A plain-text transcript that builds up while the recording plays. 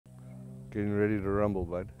Getting ready to rumble,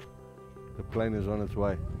 bud. The plane is on its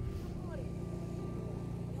way.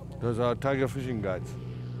 Those are tiger fishing guides.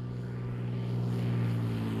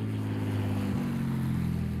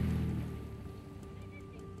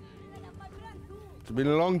 It's been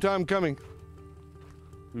a long time coming.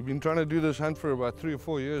 We've been trying to do this hunt for about 3 or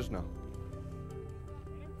 4 years now.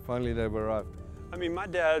 Finally, they've arrived. I mean, my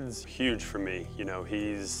dad's huge for me. You know,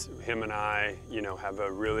 him and I, you know, have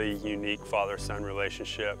a really unique father-son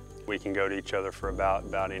relationship. We can go to each other for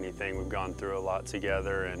about anything. We've gone through a lot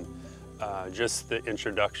together, and just the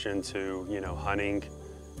introduction to, you know, hunting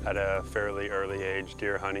at a fairly early age,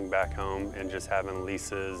 deer hunting back home, and just having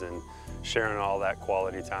leases and sharing all that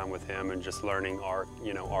quality time with him and just learning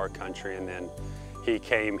our country. And then he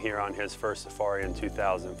came here on his first safari in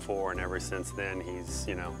 2004, and ever since then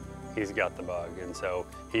he's got the bug. And so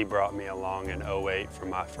he brought me along in '08 for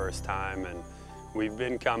my first time, and we've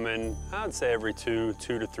been coming, I'd say every two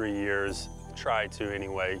to 3 years, try to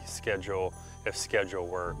anyway, if schedule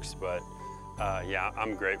works. But yeah,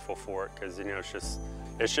 I'm grateful for it, because, you know,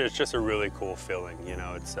 it's just a really cool feeling. You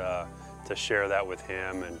know, it's to share that with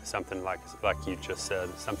him, and something like you just said,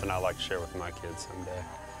 something I like to share with my kids someday.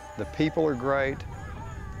 The people are great.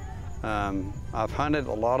 I've hunted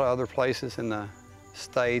a lot of other places in the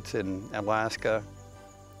States and Alaska,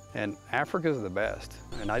 and Africa's the best.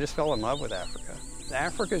 And I just fell in love with Africa.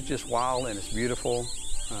 Africa's just wild and it's beautiful.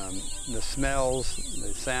 The smells,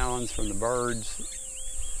 the sounds from the birds.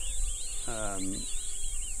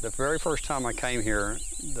 The very first time I came here,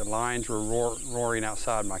 the lions were roaring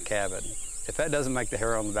outside my cabin. If that doesn't make the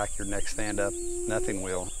hair on the back of your neck stand up, nothing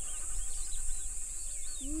will.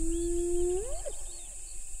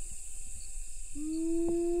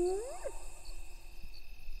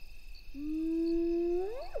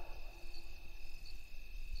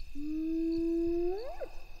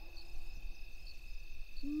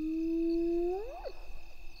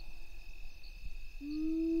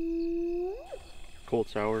 Colt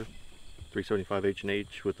Sour, 375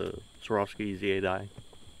 H&H with a Swarovski ZA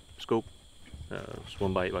scope,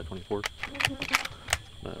 swim by 8x24.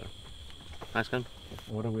 Nice gun.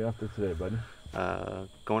 What are we after today, buddy?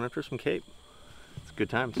 Going after some Cape. It's good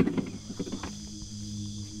times.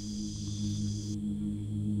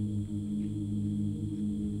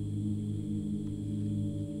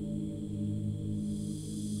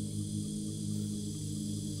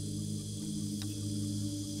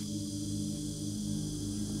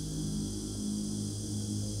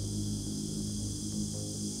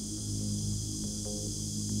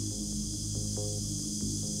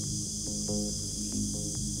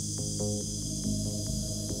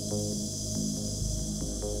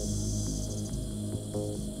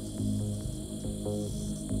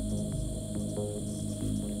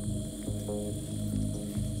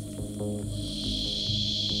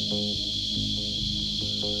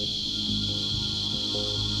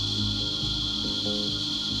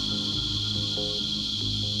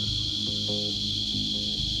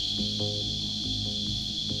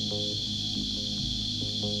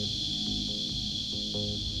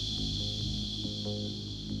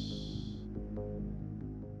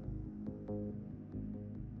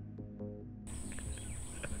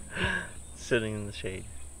 Sitting in the shade.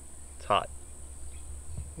 It's hot.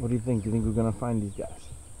 What do you think? Do you think we're gonna find these guys?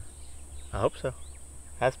 I hope so.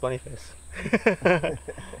 Ask Bunnyface.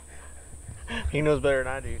 He knows better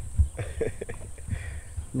than I do.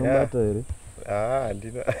 No matter.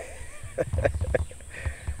 Hindi na.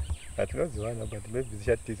 At least one, but maybe the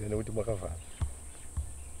chat is an ultimate cover.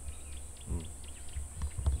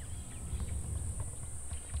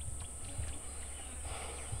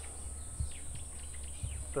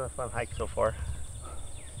 It's been a fun hike so far,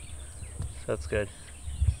 so that's good.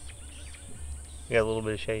 We got a little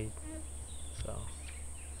bit of shade, so.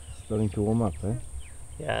 Starting to warm up, eh?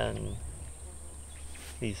 Yeah, and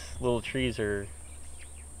these little trees are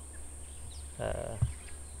at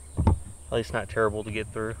least not terrible to get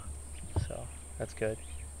through, so that's good.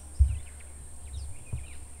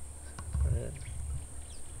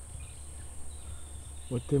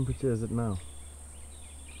 What temperature is it now?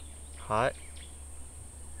 Hot.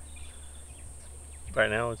 Right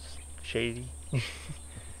now it's shady.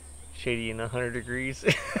 Shady and 100 degrees.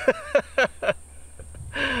 I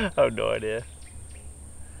have no idea.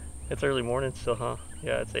 It's early morning still, huh?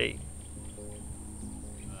 Yeah, it's 8.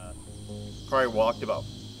 Probably walked about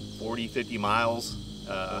 40-50 miles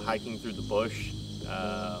hiking through the bush.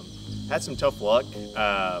 Had some tough luck.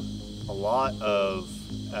 A lot of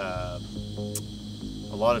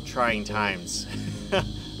trying times.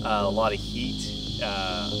 A lot of heat.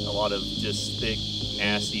 A lot of just thick,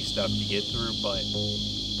 nasty stuff to get through, but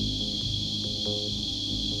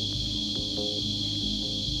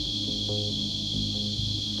What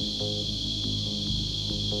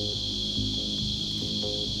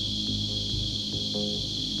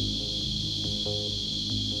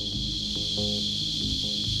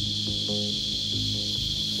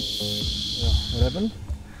happened?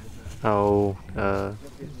 Oh,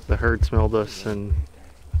 the herd smelled us and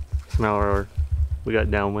we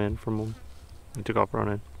got downwind from them. We took off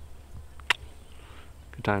running.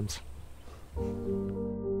 Good times.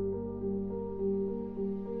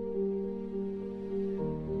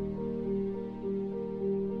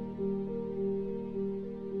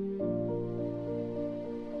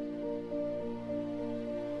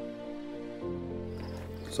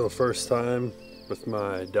 So first time with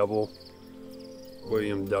my double,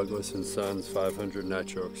 William Douglas and Sons 500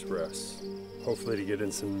 Nitro Express. Hopefully to get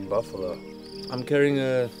in some buffalo. I'm carrying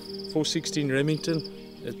a 416 Remington.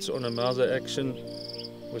 It's on a Mauser action.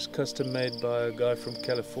 Was custom made by a guy from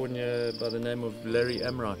California by the name of Larry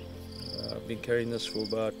Amrine. I've been carrying this for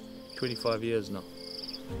about 25 years now.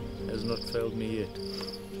 Has not failed me yet.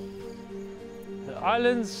 The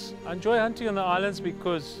islands, I enjoy hunting on the islands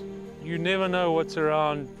because you never know what's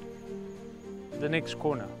around the next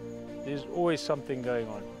corner. There's always something going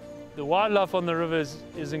on. The wildlife on the rivers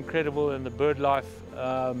is incredible, and the bird life.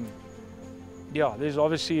 Yeah, there's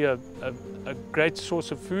obviously a great source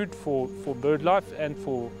of food for bird life and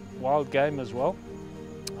for wild game as well.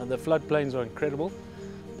 And the floodplains are incredible.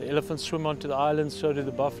 The elephants swim onto the islands, so do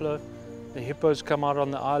the buffalo. The hippos come out on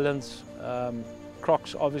the islands.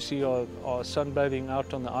 Crocs obviously are sunbathing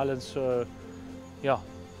out on the islands, so yeah,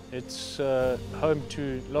 it's home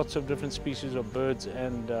to lots of different species of birds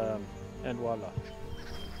and wildlife.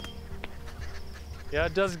 Yeah,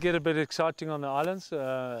 it does get a bit exciting on the islands.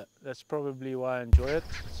 That's probably why I enjoy it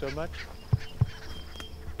so much.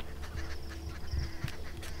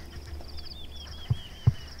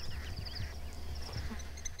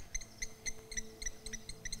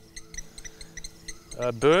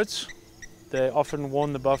 Birds, they often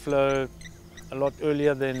warn the buffalo a lot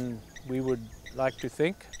earlier than we would like to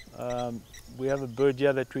think. We have a bird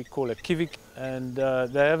here that we call a kivik, and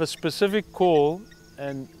they have a specific call,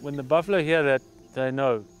 and when the buffalo hear that, they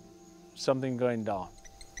know something going down.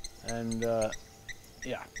 And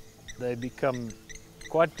yeah, they become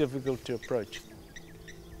quite difficult to approach.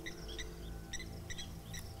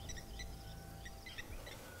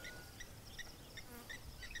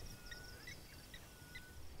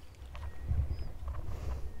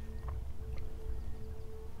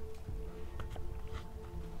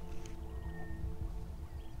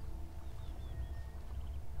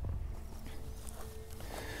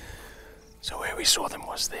 So where we saw them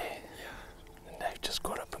was there, and they've just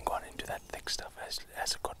got up and gone into that thick stuff as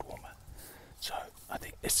it got warmer. So I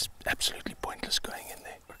think it's absolutely pointless going in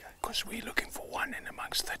there, because we're looking for one in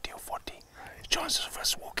amongst 30 or 40. The chances of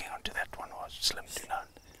us walking onto that one was slim to none,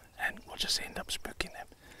 and we'll just end up spooking them.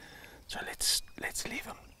 So let's leave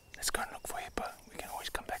them. Let's go and look for hippo. We can always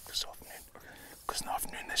come back this afternoon, because in the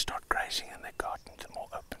afternoon they start grazing and they go out into more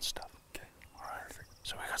open stuff. Okay. All right.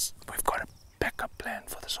 So we've got a backup plan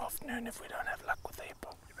for this afternoon if we don't have luck with the hippo.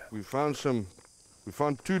 We found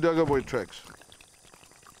two Duggaboy tracks.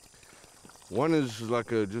 One is like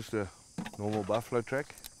just a normal buffalo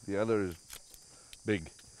track. The other is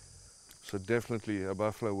big. So definitely a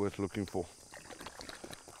buffalo worth looking for.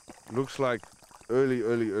 Looks like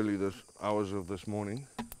early this hours of this morning.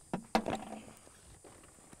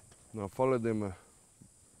 Now I followed them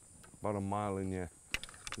about a mile in here.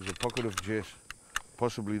 There's a pocket of jess.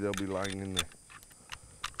 Possibly they'll be lying in there.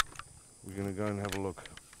 We're going to go and have a look,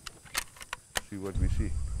 see what we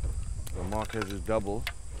see. The Mark has his double,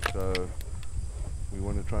 so we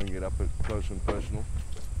want to try and get up close and personal.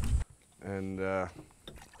 And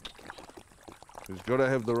he's got to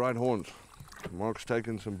have the right horns. Mark's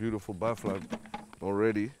taken some beautiful buffalo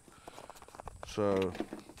already, so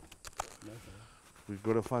we've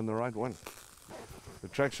got to find the right one. The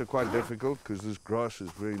tracks are quite difficult because this grass is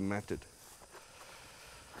very matted.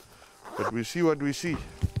 But we see what we see.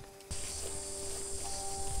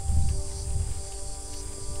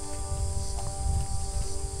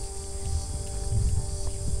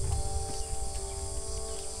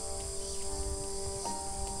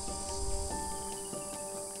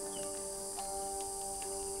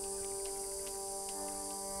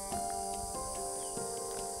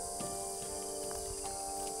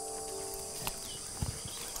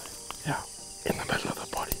 Yeah, in the middle of the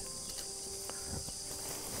body.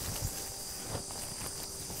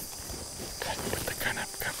 Okay, put the gun up,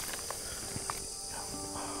 come.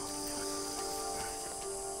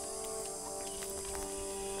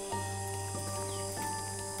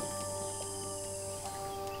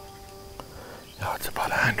 Yeah, it's about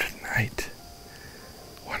 108.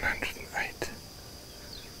 108.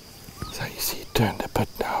 So you see it turned a bit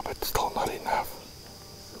now, but still not enough.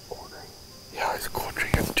 Yeah, it's quartering.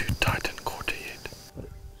 It's too tight and quarter yet.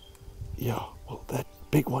 Yeah, well, that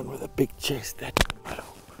big one with a big chest, that in the middle.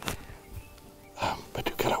 But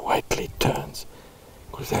you gotta wait till it turns,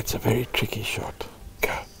 because that's a very tricky shot.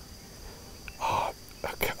 Go. Oh,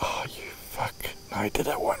 okay. Oh, you fuck. No, he did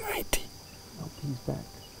a 180. Oh, he's back.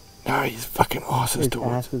 No, his fucking ass is His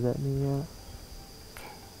towards. ass is at me, yeah.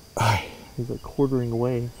 Aye. He's like quartering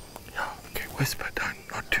away. Yeah, okay, whisper down,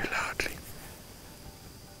 not too loudly.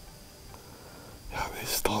 Yeah, there's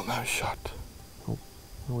still no shot.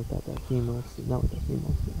 Not without that female, not with that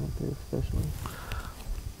female sitting right there, especially.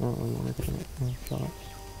 I don't really want to take that shot.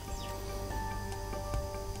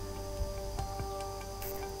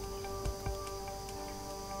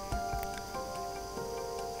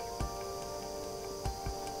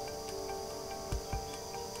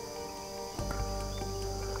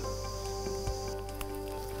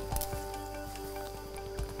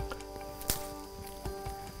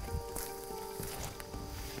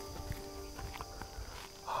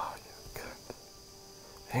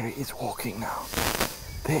 There he is walking now.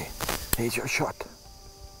 There's your shot.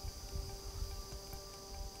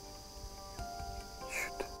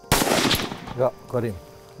 Shoot. Yeah, got him.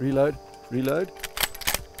 Reload.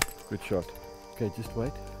 Good shot. Okay, just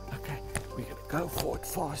wait. Okay, we're gonna go forward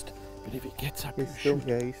fast. But if he gets up, you shoot.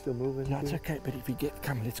 Yeah, he's still moving. Yeah, it's okay. But if he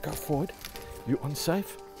come, let's go forward. You on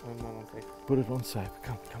safe? I'm not on safe. Put it on safe.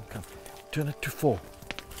 Come. Turn it to 4.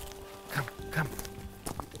 Come.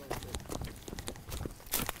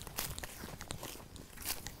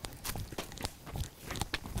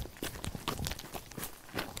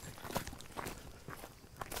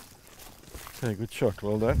 Okay, good shot.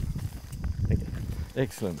 Well done. Thank you.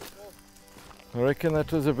 Excellent. I reckon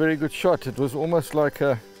that was a very good shot. It was almost like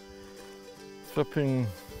a flipping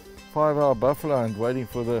 5-hour buffalo and waiting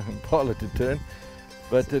for the impala to turn.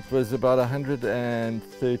 But it was about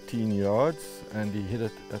 113 yards and he hit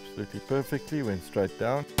it absolutely perfectly, went straight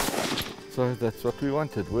down. So that's what we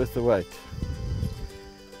wanted, worth the wait.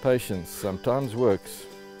 Patience sometimes works.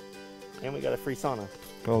 And we got a free sauna.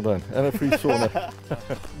 Well done, and a free sauna.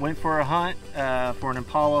 Went for a hunt for an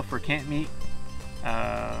impala for camp meat.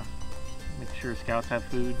 Make sure scouts have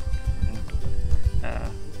food.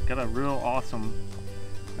 And, got a real awesome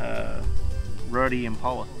ruddy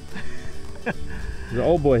impala. The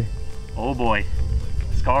old boy. Oh boy,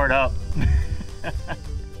 scarred up.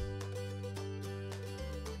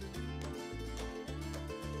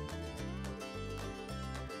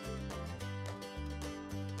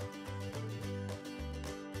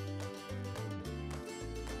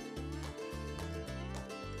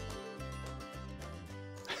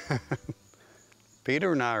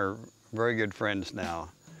 Peter and I are very good friends now.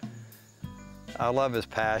 I love his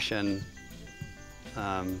passion.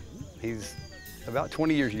 He's about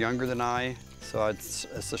 20 years younger than I, so it's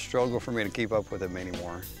a struggle for me to keep up with him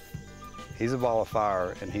anymore. He's a ball of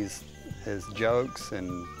fire, and his jokes,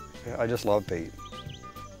 and I just love Pete.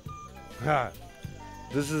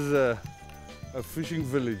 This is a fishing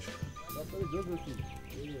village.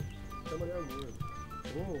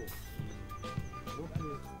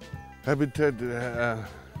 Habitat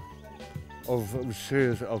of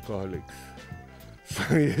serious alcoholics.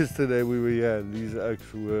 So yesterday we were here, these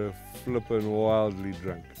oaks were flipping wildly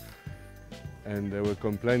drunk. And they were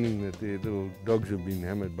complaining that their little dogs have been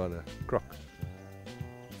hammered by the croc.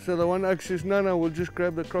 So the one oak says, no, we'll just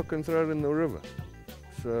grab the croc and throw it in the river.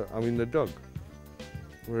 So, I mean the dog.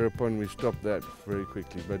 Whereupon we stopped that very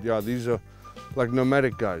quickly. But yeah, these are like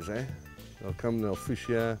nomadic guys, eh? They'll come, they'll fish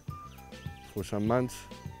here for some months,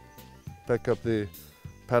 pack up their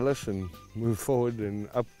palace and move forward and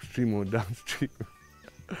upstream or downstream.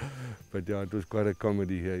 But yeah, it was quite a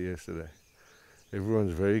comedy here yesterday.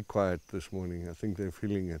 Everyone's very quiet this morning. I think they're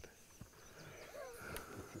feeling it.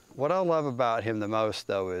 What I love about him the most,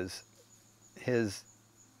 though, is his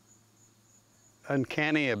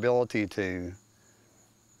uncanny ability to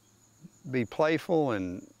be playful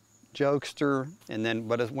and jokester, and then,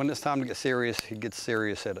 but when it's time to get serious, he gets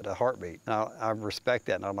serious at a heartbeat. Now, I respect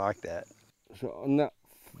that and I like that. So on that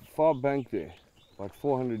far bank there, about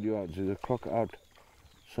 400 yards, there's a croc out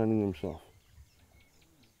sunning himself.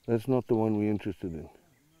 That's not the one we're interested in.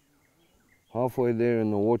 Halfway there in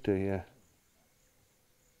the water here,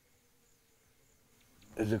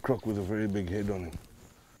 there's a croc with a very big head on him.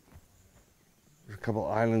 There's a couple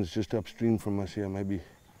islands just upstream from us here, maybe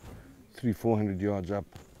 300-400 yards up.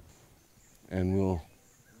 And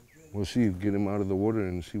we'll see, get him out of the water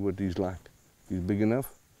and see what he's like. If he's big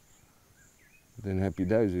enough,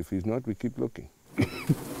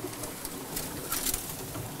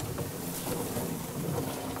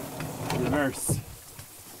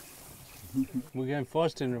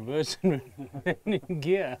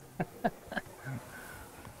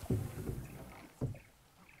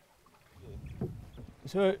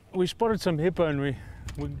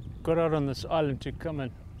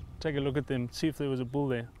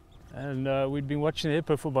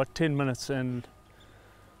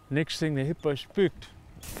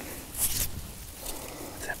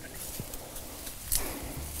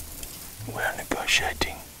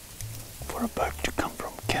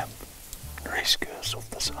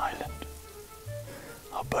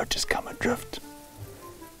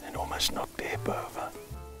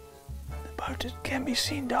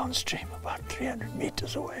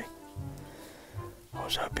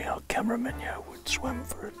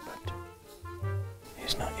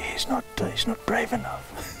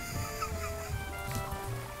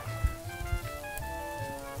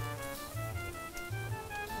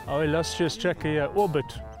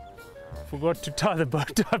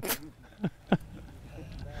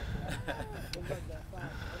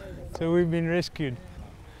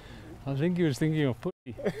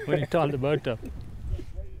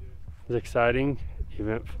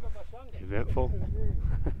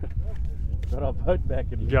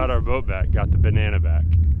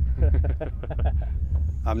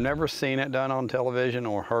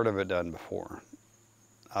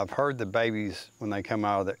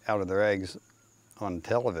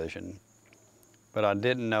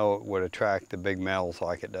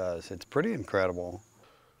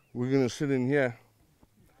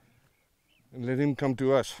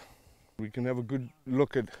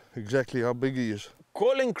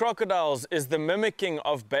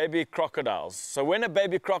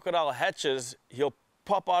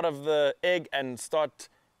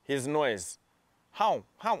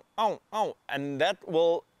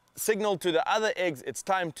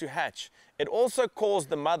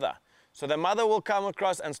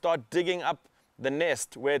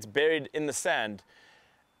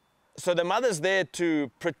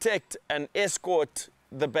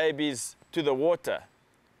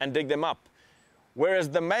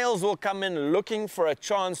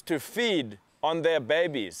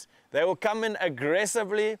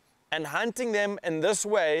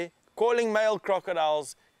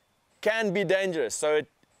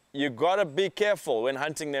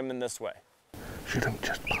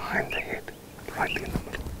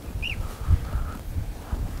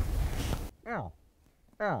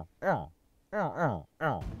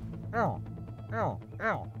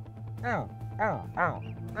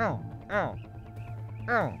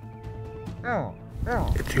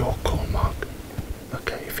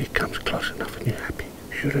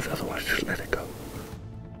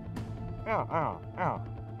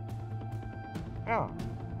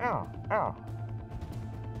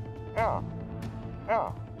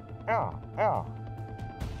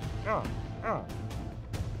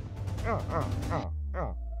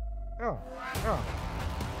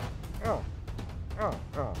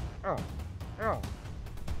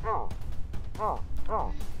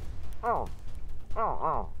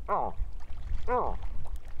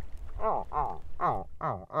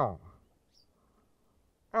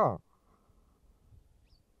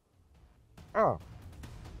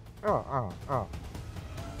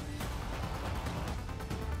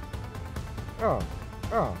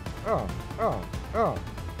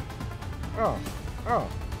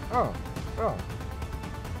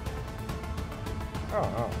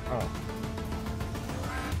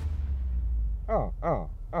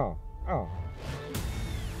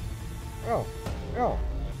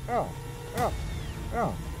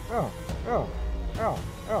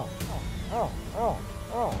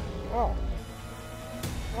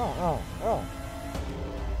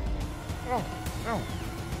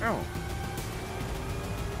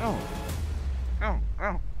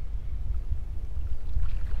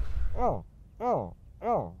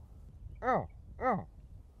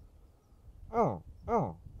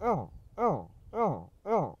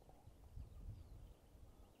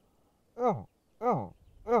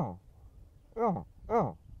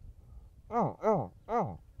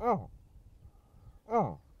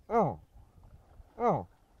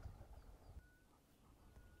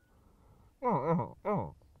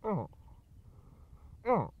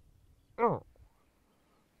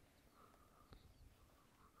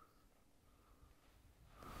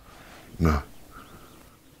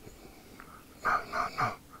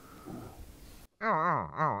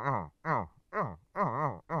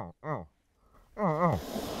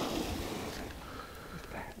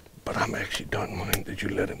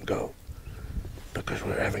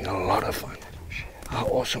 having a lot of fun. How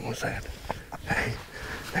awesome was that? Hey,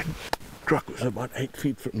 that truck was about 8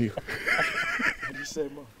 feet from you. What did you say,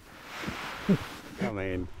 Mom? I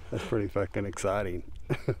mean, that's pretty fucking exciting.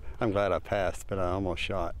 I'm glad I passed, but I almost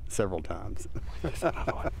shot several times. There's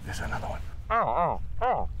another one. There's another one. Ow, ow,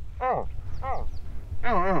 ow, ow, ow, ow,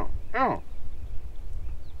 ow, ow, ow,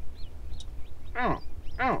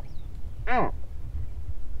 ow, ow,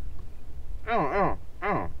 ow, ow,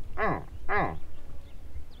 ow, ow,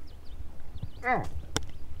 ow,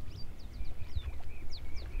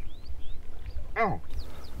 ow.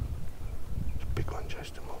 It's a big one,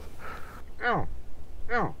 just to move. Ow,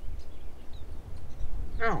 ow,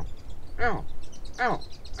 ow, ow, ow, ow,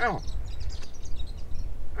 ow,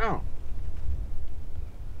 ow,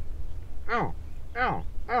 ow, ow,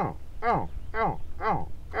 ow, ow, ow,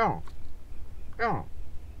 ow, ow.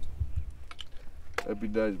 Happy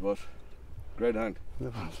days, boss. Great hunt.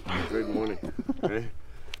 Great morning. Eh?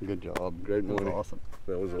 Good job. Great That was morning. awesome.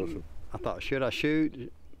 That was awesome. I thought, should I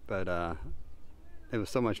shoot? But it was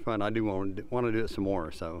so much fun. I do want to do it some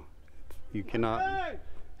more. So you cannot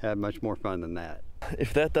have much more fun than that.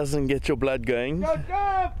 If that doesn't get your blood going,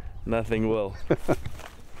 nothing will.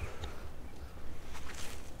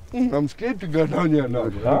 I'm scared to go down here now.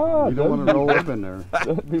 You don't want to roll up in there.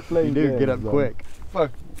 Don't be playing You do, games, get up man. quick.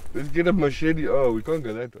 Fuck. Let's get a machete. Oh, we can't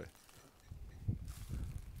go that way.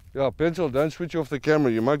 Yeah, Pencil, don't switch off the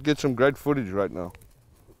camera. You might get some great footage right now.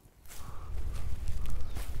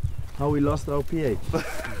 How we lost our pH.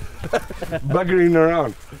 Buggering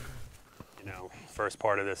around. You know, first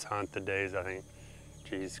part of this hunt, the days, I think,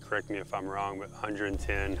 geez, correct me if I'm wrong, but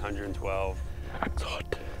 110, 112. It's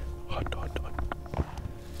hot. Hot, hot, hot.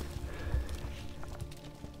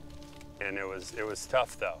 And it was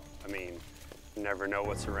tough though. I mean, you never know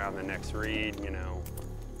what's around the next reed, you know,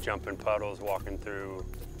 jumping puddles, walking through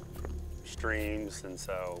streams, and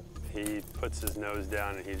so he puts his nose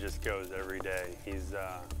down and he just goes every day. He's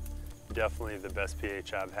definitely the best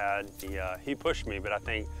PH I've had. He pushed me, but I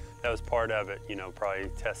think that was part of it, you know, probably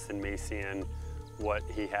testing me, seeing what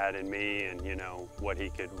he had in me and, you know, what he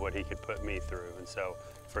could put me through. And so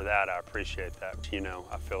for that, I appreciate that. You know,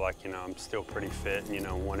 I feel like, you know, I'm still pretty fit, you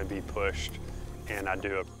know, want to be pushed. And I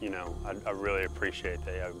do, you know, I really appreciate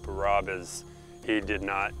that. Rob he did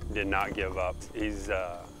not give up. He's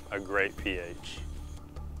a great PH.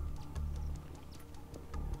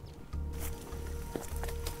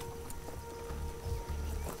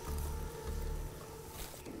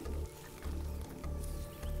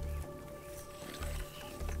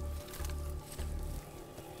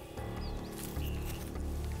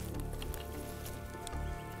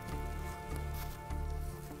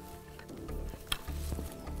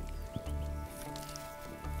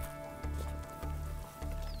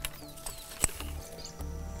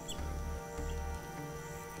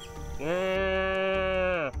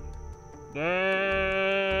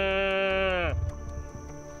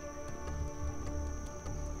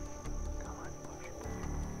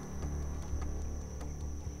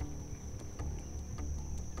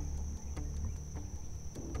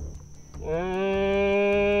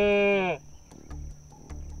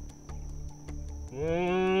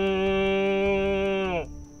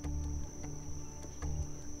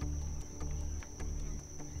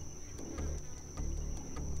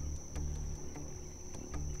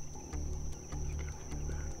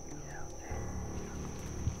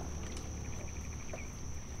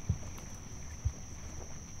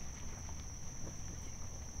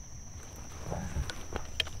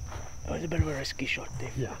 It was a bit of a risky shot there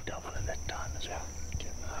for a double at that time as well.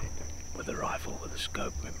 With a rifle, with a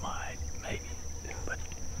scope in my maybe. But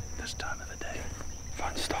this time of the day,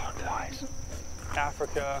 fun start wise.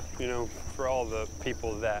 Africa, you know, for all the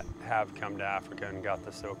people that have come to Africa and got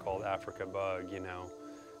the so-called Africa bug, you know,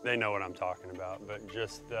 they know what I'm talking about. But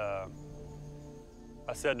just, I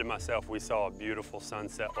said to myself, we saw a beautiful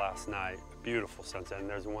sunset last night, a beautiful sunset, and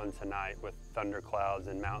there's one tonight with thunderclouds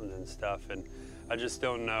and mountains and stuff, and I just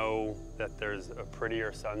don't know that there's a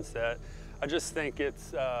prettier sunset. I just think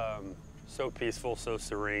it's so peaceful, so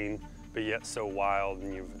serene, but yet so wild,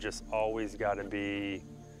 and you've just always got to be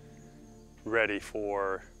ready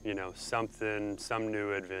for, you know, some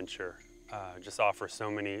new adventure. Just offers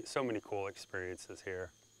so many cool experiences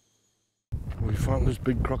here. We found this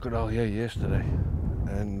big crocodile here yesterday,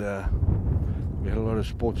 and we had a lot of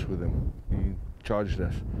sports with him. He charged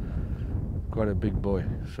us. Quite a big boy.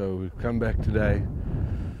 So we've come back today.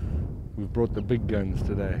 We've brought the big guns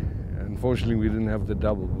today. Unfortunately, we didn't have the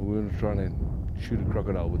double, but we were trying to shoot a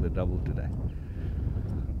crocodile with a double today.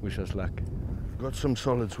 Wish us luck. Got some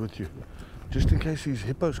solids with you, just in case these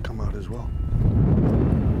hippos come out as well.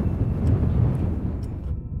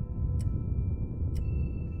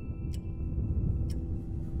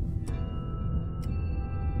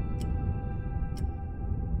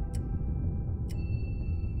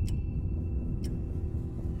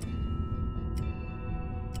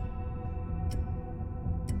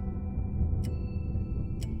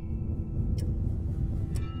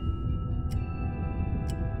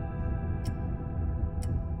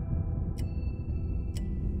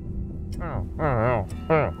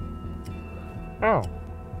 Oh. Oh.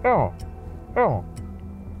 Oh. Oh.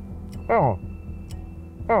 Oh.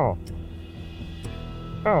 Oh. Oh.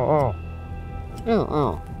 Oh.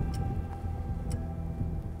 Oh.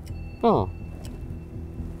 Oh.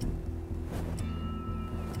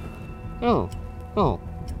 Oh. Oh.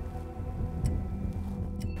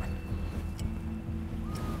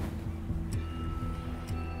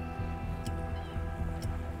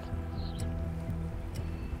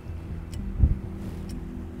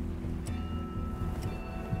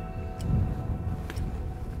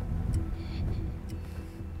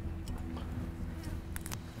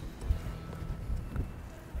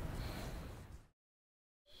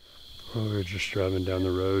 Well, we were just driving down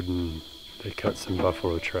the road and they cut some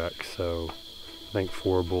buffalo tracks, so I think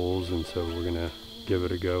 4 bulls, and so we're gonna give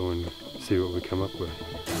it a go and see what we come up with.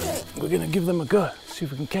 We're gonna give them a go, see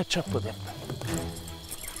if we can catch up with them.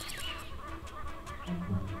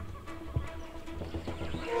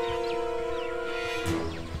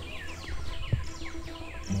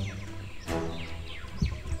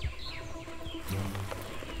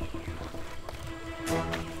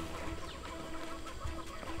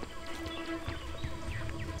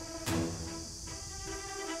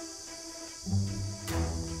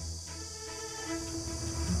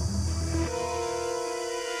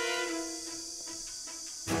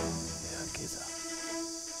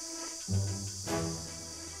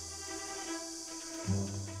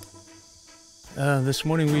 This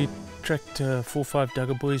morning we tracked 4 or 5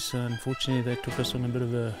 Duggar boys. Unfortunately they took us on a bit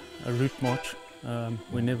of a route march.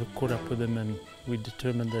 We never caught up with them, and we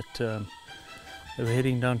determined that they were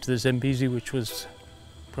heading down to the Zambezi, which was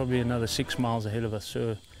probably another 6 miles ahead of us,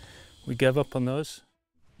 so we gave up on those.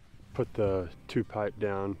 Put the 2 pipe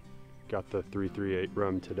down, got the 338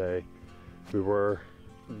 rum today. We were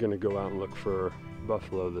gonna go out and look for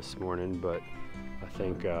buffalo this morning, but I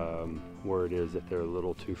think word is that they're a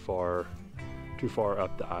little too far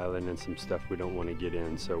up the island and some stuff we don't want to get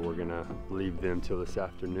in, so we're gonna leave them till this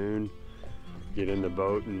afternoon, get in the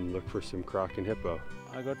boat and look for some croc and hippo.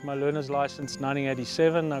 I got my learner's license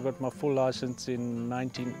 1987, I got my full license in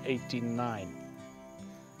 1989.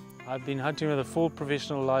 I've been hunting with a full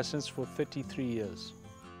professional license for 33 years.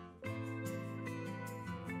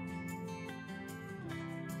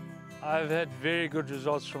 I've had very good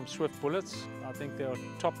results from Swift bullets. I think they are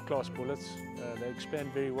top class bullets. They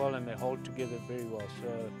expand very well and they hold together very well.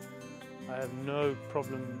 So I have no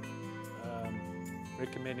problem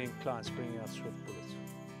recommending clients bringing out Swift bullets.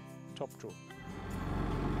 Top draw.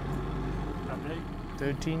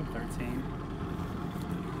 13.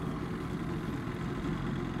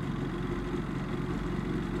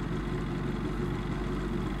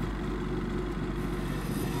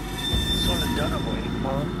 Solid Duggar boy.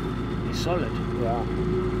 Huh? He's solid. Yeah.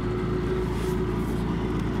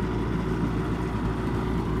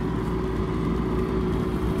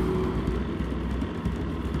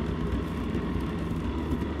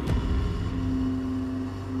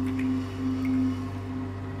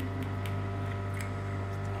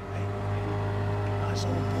 Nice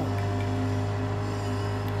old bull.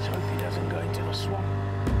 Let's hope he doesn't go into the swamp.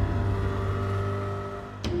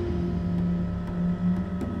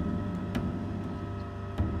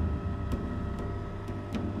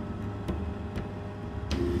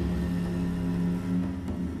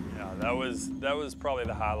 That was probably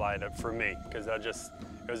the highlight for me, because it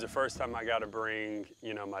was the first time I got to bring,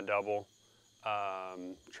 you know, my double.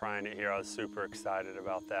 Trying it here, I was super excited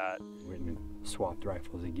about that. We went and swapped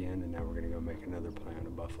rifles again, and now we're gonna go make another play on a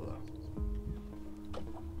buffalo.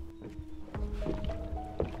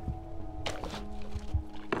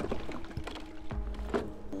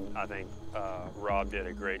 I think Rob did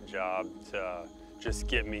a great job to just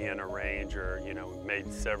get me in a range, or, you know, we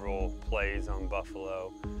made several plays on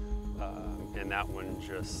buffalo. And that one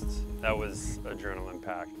that was adrenaline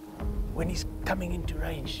packed. When he's coming into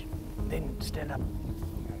range, then stand up.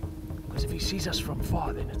 Because if he sees us from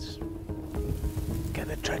far, then it's... Okay,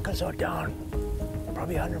 the trackers are down,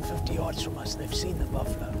 probably 150 yards from us. They've seen the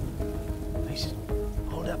buffalo. He's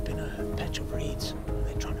holed up in a patch of reeds.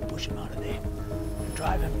 They're trying to push him out of there and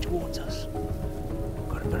drive him towards us.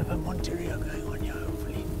 Got a bit of a Monterio going on here,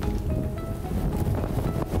 hopefully.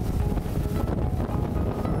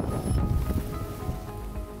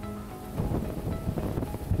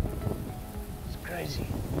 Crazy.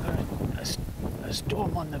 Got a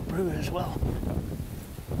storm on the brew as well.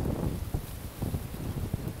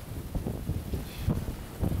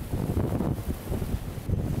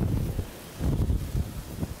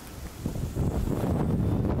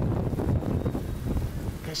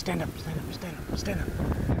 Okay, stand up, stand up, stand up, stand up.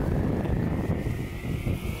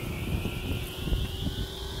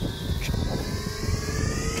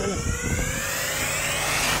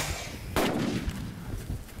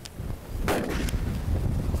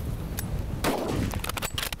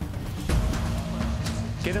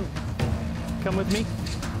 me.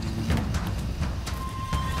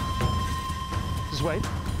 Just wait.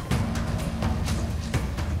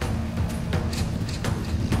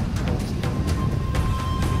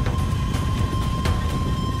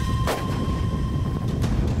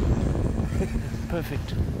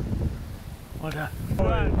 Perfect. Well done.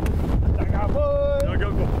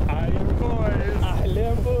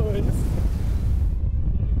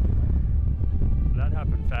 That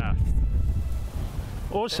happened fast.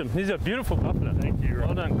 Awesome. These are beautiful buffalo. Thank you.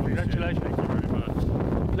 Well done. Congratulations. Thank you very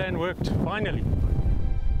much. Plan worked. Finally.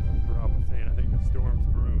 Rob was saying, I think the storm's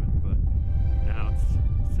brewing, but now it's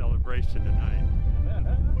celebration tonight.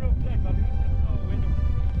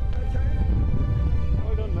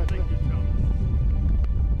 Well done, man. Thank you, Thomas.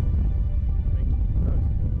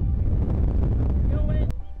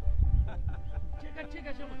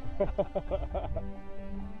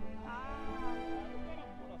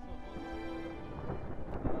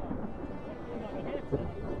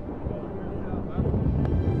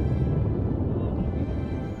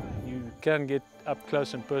 You can get up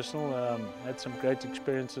close and personal. Had some great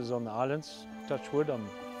experiences on the islands. Touch wood,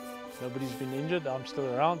 nobody's been injured. I'm still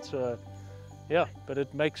around, so yeah. But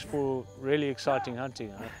it makes for really exciting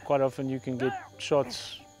hunting. Quite often you can get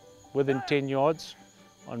shots within 10 yards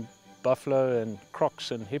on buffalo and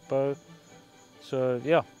crocs and hippo. So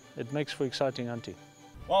yeah, it makes for exciting hunting.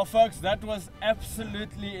 Well folks, that was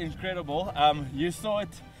absolutely incredible. You saw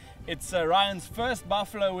it. It's Ryan's first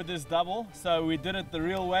buffalo with this double, so we did it the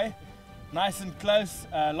real way. Nice and close,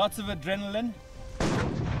 lots of adrenaline.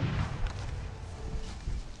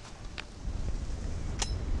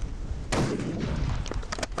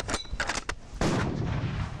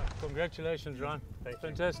 Congratulations, Ryan.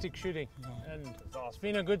 Fantastic shooting. And it's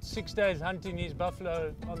been a good 6 days hunting these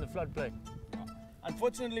buffalo on the floodplain.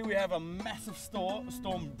 Unfortunately, we have a massive storm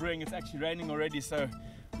brewing. It's actually raining already, so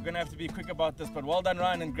we're going to have to be quick about this. But well done,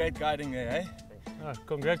 Ryan, and great guiding there, eh? Oh,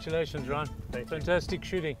 congratulations, Ryan. Fantastic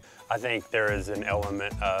shooting. I think there is an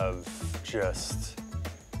element of just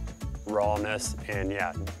rawness, and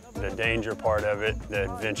yeah, the danger part of it, the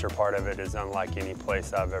adventure part of it is unlike any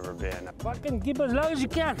place I've ever been. Fucking keep as low as you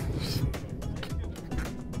can.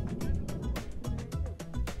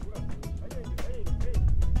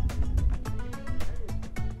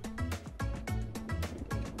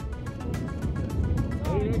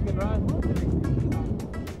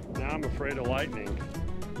 Now I'm afraid of lightning,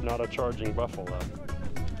 not a charging buffalo.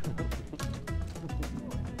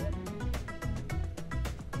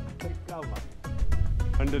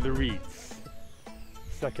 Under the reeds.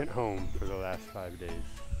 Second home for the last 5 days.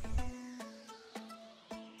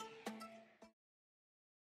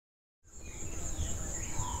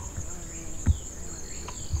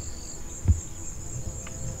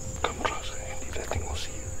 Come closer, Andy. That thing will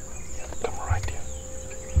see you. Yeah, come right here.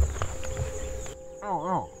 Oh,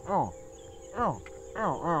 oh, oh, oh, oh,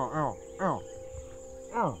 oh, oh,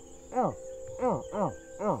 oh, oh, oh, oh,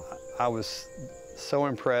 oh. I was so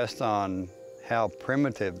impressed on how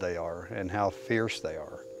primitive they are and how fierce they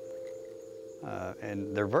are.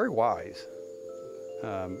 And they're very wise.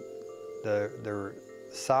 Their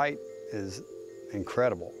sight is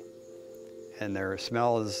incredible. And their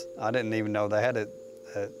smell is, I didn't even know they had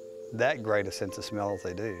that great a sense of smell as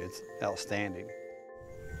they do. It's outstanding.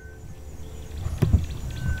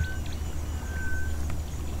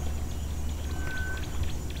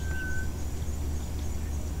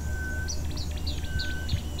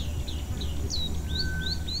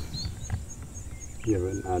 Do you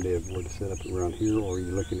have an idea of where to set up around here, or are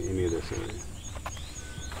you looking at any of this area?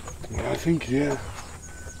 Yeah, I think, yeah.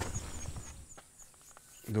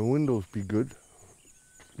 The windows be good,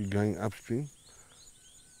 be going upstream,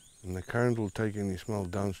 and the current will take any smell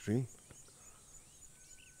downstream.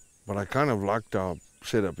 But I kind of liked our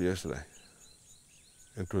setup yesterday.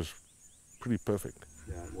 It was pretty perfect.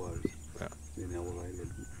 Yeah, it was. Yeah. Being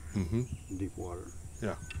elevated, deep water.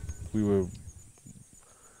 Yeah, we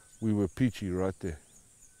were peachy right there.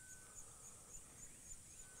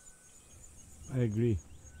 I agree.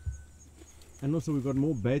 And also we've got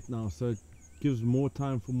more bait now, so it gives more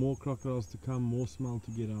time for more crocodiles to come, more smell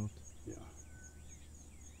to get out. Yeah.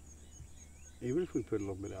 Even if we put a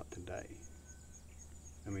little bit out today,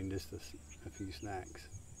 I mean just a few snacks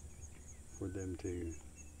for them to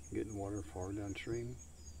get in the water far downstream.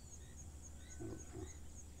 I don't know.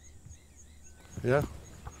 Yeah.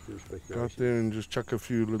 Your Go out speculation. there and just chuck a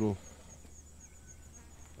little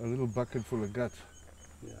bucket full of guts.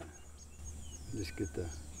 Yeah. Just get the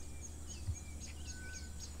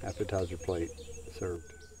appetizer plate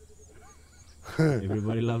served.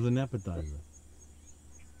 Everybody loves an appetizer.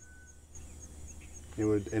 It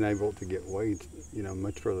would enable it to get way, you know,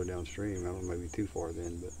 much further downstream. I don't know, maybe too far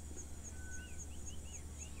then, but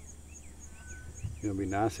it would be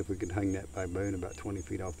nice if we could hang that baboon about 20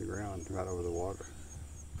 feet off the ground, right over the water.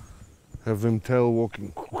 Have him tail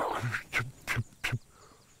walking.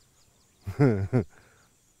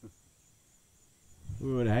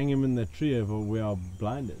 We would hang him in the tree if we are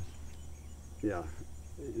blinded. Yeah.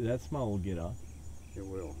 That smell will get out. It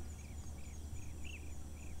will.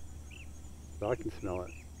 But I can smell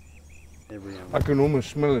it every animal. I can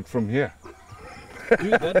almost smell it from here.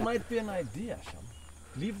 Dude, that might be an idea, Sham.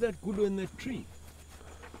 Leave that kudu in that tree.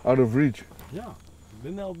 Out of reach. Yeah.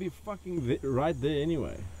 Then they'll be fucking right there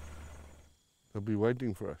anyway. They'll be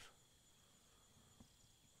waiting for us.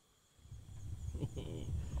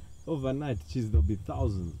 Overnight, geez, there'll be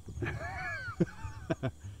thousands.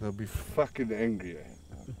 They'll be fucking angry.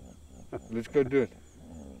 Let's go do it.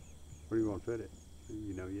 Where do you want to fit it?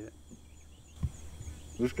 You know yet?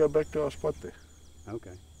 Let's go back to our spot there.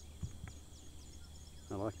 Okay.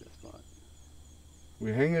 I like that spot.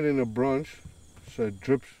 We hang it in a branch so it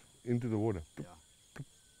drips into the water. Yeah. Bloop,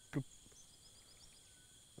 bloop, bloop.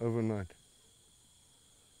 Overnight.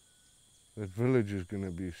 That village is going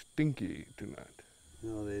to be stinky tonight.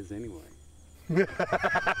 No, it is anyway.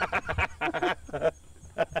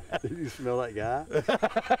 Did you smell that guy?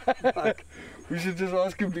 Like, we should just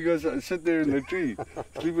ask him to go sit there in the tree.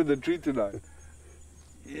 Sleep in the tree tonight.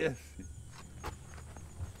 Yes.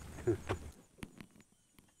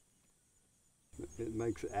 It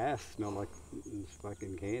makes ass smell like it's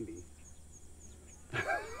fucking candy.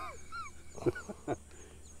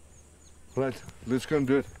 Right, let's go and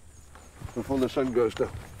do it before the sun goes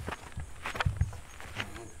down.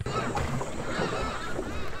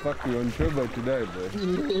 Fuck, you're on turbo today, bro.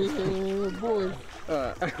 Yeah, boy.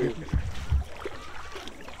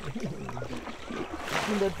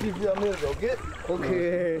 That TV on there, okay?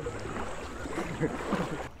 Okay.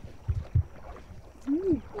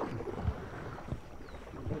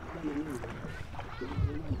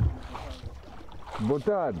 Boa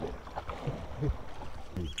tarde.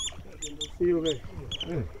 See you okay.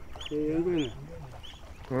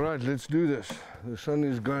 All right, let's do this. The sun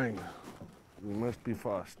is going. We must be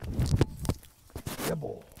fast.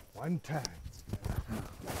 Double, one time.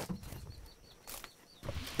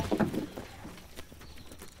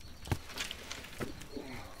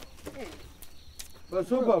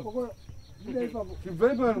 What's up, Bob? You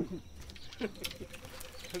vapor?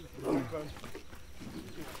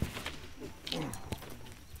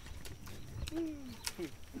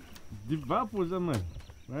 Die vapo, man.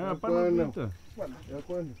 Ja,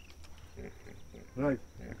 Right.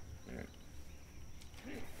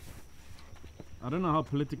 I don't know how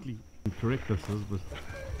politically correct this is, but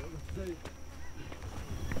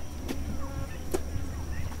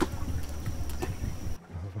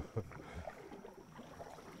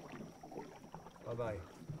Bye-bye.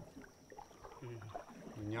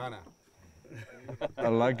 Manana. I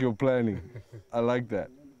like your planning. I like that.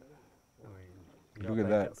 Look at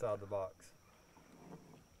that. Outside the box.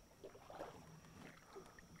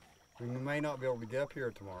 We may not be able to get up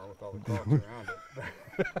here tomorrow with all the clocks around it,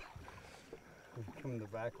 but come the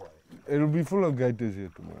back way. It'll be full of gators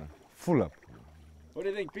here tomorrow. Full up. what do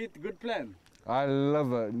you think, Pete? Good plan? I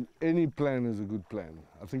love it. Any plan is a good plan.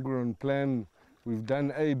 I think we're on plan. We've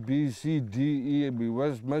done A, B, C, D, E. We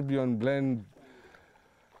must be on plan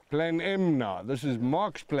M now. This is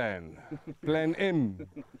Mark's plan. Plan M.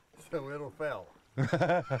 So it'll fail.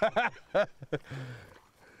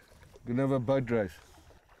 Gonna have a boat race.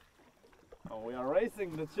 Oh, we are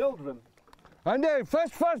racing the children. Andy,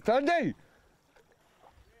 fast, Andy!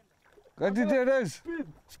 Wat is dit?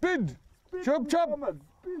 Speed! Chop, chop!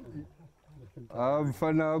 I'm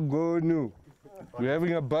finna go now. We're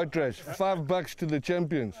having a boat race. $5 to the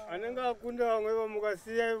champions.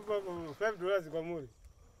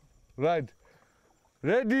 Right.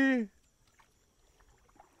 Ready?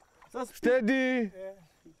 Steady.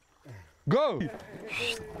 Go!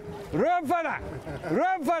 Run, fada!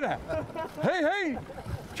 Run, fada! Hey, hey!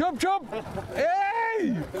 Chop, chop!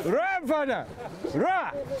 Hey! Run, fada!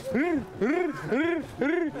 Ra!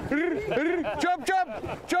 Chop,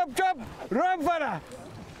 chop! Chop, chop! Run, fada!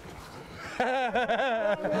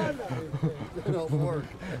 Don't work.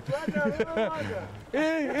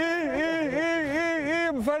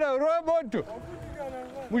 Mfana roboto.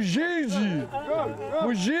 Mujiji.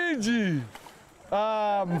 Mujiji.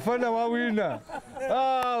 Ah, mfana wawina.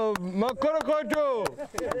 Ah, makorokoto.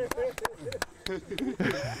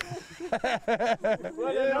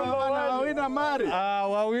 Wawina Mari. Ah,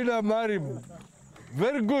 wawina Mari.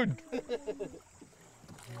 Very good.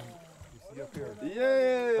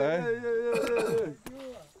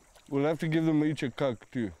 We'll have to give them each a Coke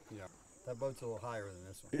too. Yeah. That boat's a little higher than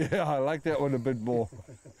this one. Yeah, I like that one a bit more.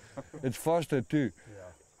 It's faster too.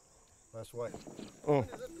 Yeah. Less weight. Oh.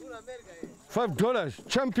 $5,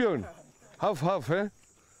 champion. Half, eh?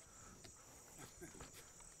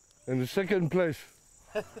 In the second place.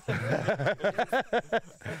 We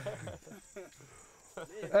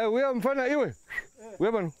are mfana iwe. We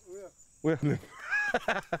are.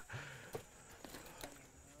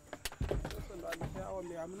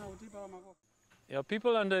 Yeah,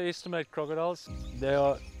 people underestimate crocodiles. They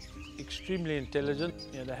are extremely intelligent.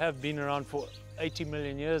 Yeah, they have been around for 80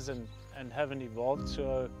 million years and haven't evolved.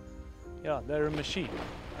 So, yeah, they're a machine.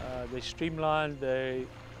 They're streamlined, they're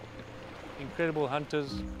incredible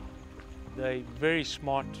hunters. They're very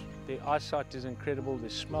smart. Their eyesight is incredible, their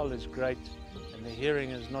smell is great, and their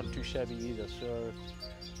hearing is not too shabby either. So,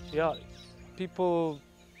 yeah, people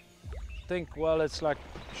think, well, it's like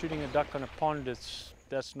shooting a duck on a pond.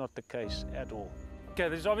 That's not the case at all. Okay,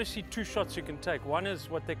 there's obviously two shots you can take. One is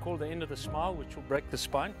what they call the end of the smile, which will break the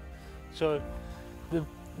spine. So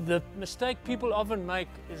the mistake people often make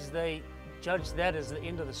is they judge that as the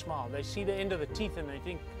end of the smile. They see the end of the teeth and they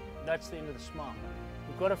think that's the end of the smile.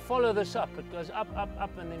 You've got to follow this up. It goes up, up,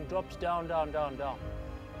 up, and then drops down, down, down, down.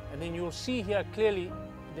 And then you'll see here clearly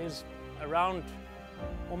there's a round,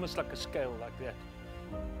 almost like a scale like that.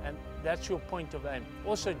 And that's your point of aim.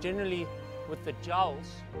 Also, generally, with the jowls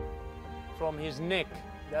from his neck,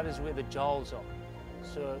 that is where the jowls are.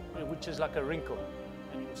 So, which is like a wrinkle,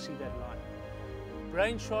 and you'll see that line.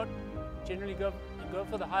 Brain shot, generally go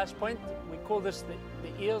for the highest point. We call this the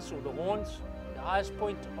ears or the horns, the highest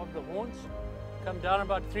point of the horns. Come down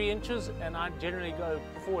about 3 inches, and I generally go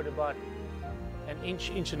forward about an inch,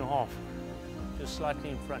 inch and a half, just slightly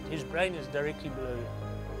in front. His brain is directly below you.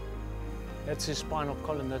 That's his spinal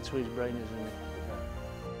column, that's where his brain is in there.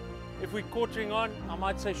 If we're quartering on, I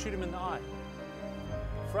might say shoot him in the eye.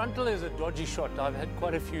 Frontal is a dodgy shot. I've had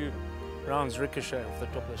quite a few rounds ricochet off the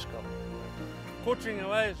top of the skull. Quartering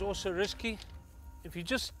away is also risky. If you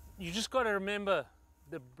just got to remember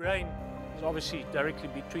the brain is obviously directly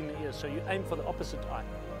between the ears, so you aim for the opposite eye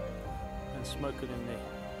and smoke it in there.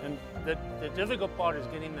 And the difficult part is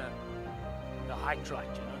getting the height right,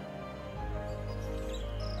 you know.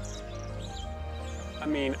 I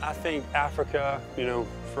mean, I think Africa, you know,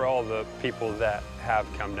 for all the people that have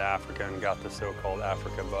come to Africa and got the so-called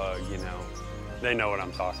Africa bug, you know what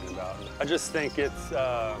I'm talking about. I just think it's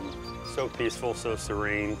so peaceful, so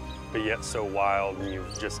serene, but yet so wild, and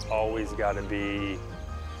you've just always got to be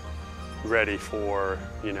ready for,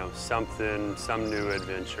 you know, some new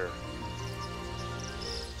adventure.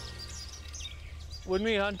 When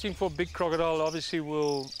we're hunting for big crocodile, obviously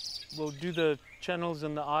we'll do the channels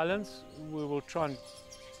and the islands. We will try and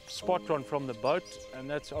spot one from the boat, and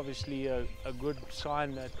that's obviously a good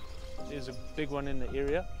sign that there's a big one in the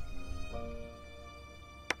area.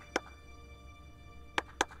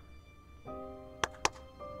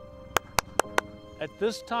 At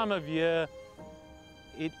this time of year,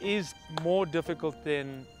 it is more difficult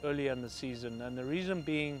than earlier in the season, and the reason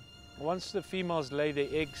being, once the females lay their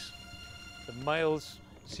eggs, the males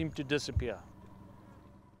seem to disappear.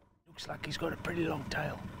 Looks like he's got a pretty long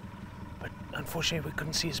tail, but unfortunately we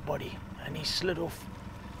couldn't see his body, and he slid off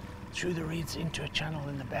through the reeds into a channel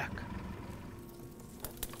in the back.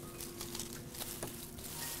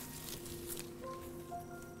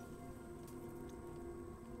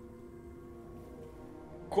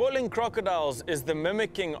 Calling crocodiles is the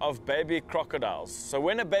mimicking of baby crocodiles. So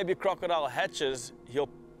when a baby crocodile hatches, he'll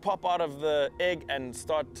pop out of the egg and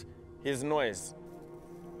start his noise.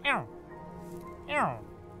 Ow. Ow.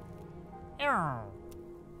 Ow.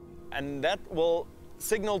 And that will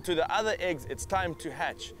signal to the other eggs it's time to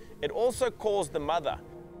hatch. It also calls the mother.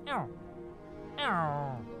 Ow.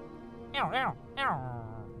 Ow. Ow, ow,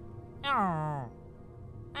 ow. Ow.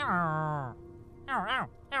 Ow. Ow, ow,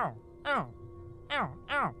 ow, ow. Ow,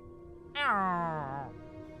 ow, ow.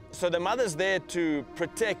 So the mother's there to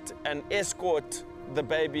protect and escort the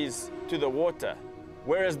babies to the water,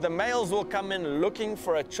 whereas the males will come in looking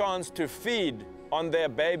for a chance to feed on their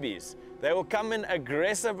babies. They will come in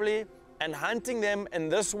aggressively, and hunting them in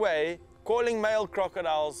this way, calling male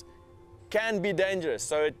crocodiles, can be dangerous.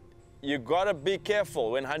 So you gotta be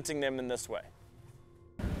careful when hunting them in this way.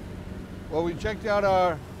 Well, we checked out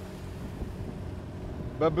our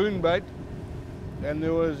baboon bait, and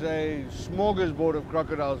there was a smorgasbord of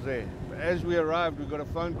crocodiles there. As we arrived, we got a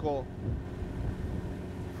phone call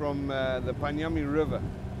from the Panyami River,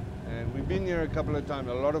 and we've been here a couple of times.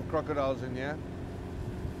 A lot of crocodiles in here,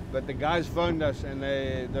 But the guys phoned us, and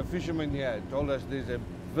the fishermen here told us there's a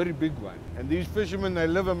very big one. And these fishermen, they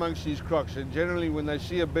live amongst these crocs, and generally when they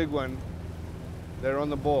see a big one, they're on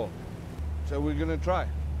the ball. So we're gonna try.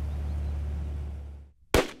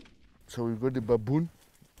 So we've got the baboon,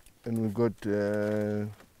 and we've got,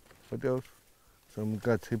 what else? Some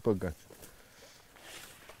guts, hippo guts.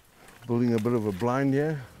 Building a bit of a blind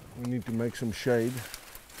here. We need to make some shade,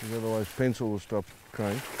 because otherwise Pencil will stop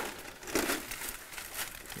crying.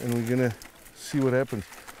 And we're gonna see what happens.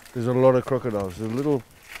 There's a lot of crocodiles. There's a little,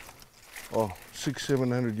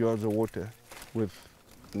 600-700 yards of water with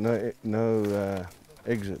no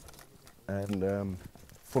exit, and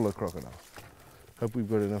full of crocodiles. Hope we've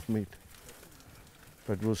got enough meat,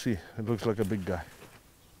 but we'll see. It looks like a big guy.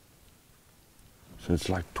 So it's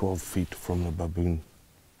like 12 feet from the baboon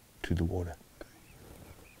to the water.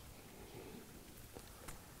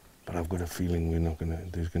 But I've got a feeling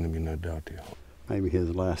there's gonna be no doubt here. Maybe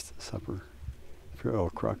his last supper for El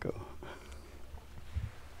Croco.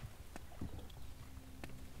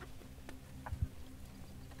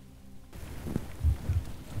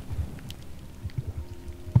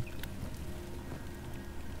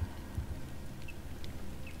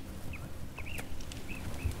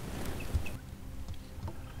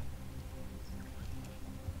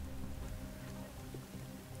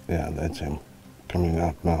 Yeah, that's him coming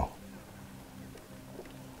out now.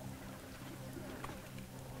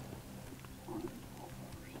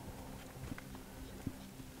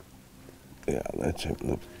 Yeah, that's him.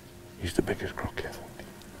 Look, he's the biggest croc ever.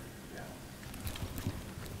 Yeah.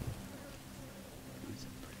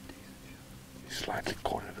 He slightly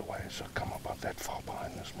caught it away, so come about that far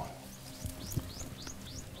behind this one.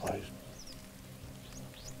 Right.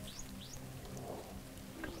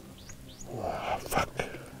 Oh, fuck.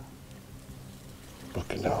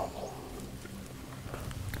 Looking down.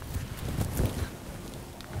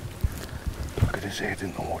 Look at his head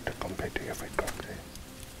in the water compared to every croc there.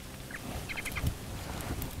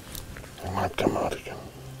 He might come out again.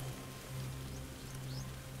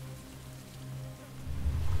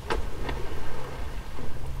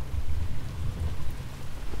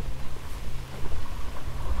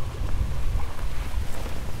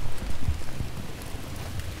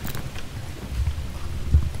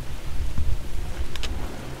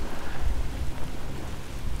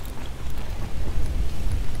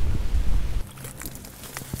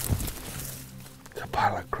 There's a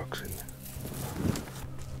pile of crocs in there.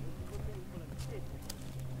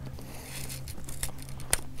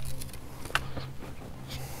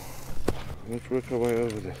 Let's work our way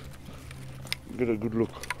over there. Get a good look.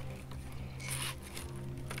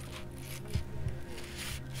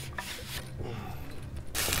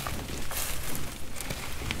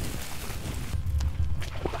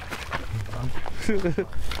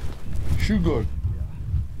 Sugar.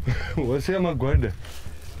 Você é uma guarda.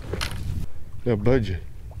 É budget.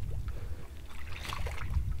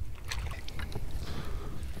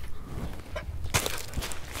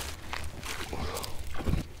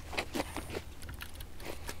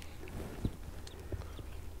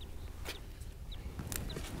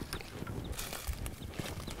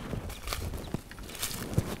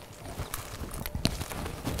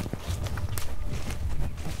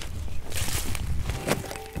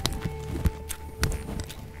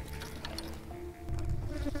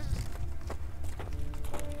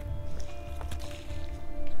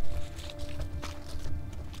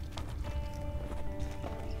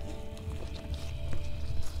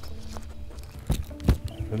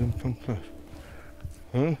 Let him come close.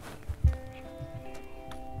 Huh?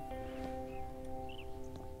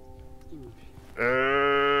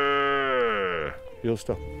 He'll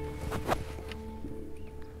stop.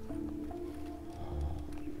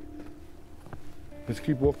 Let's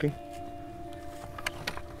keep walking.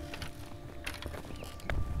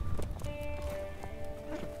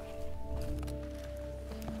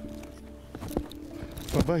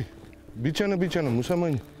 Bye-bye. Bichana,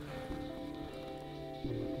 musamanya.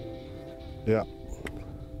 Yeah.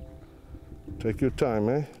 Take your time,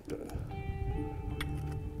 eh?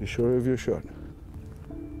 Be sure of your shot.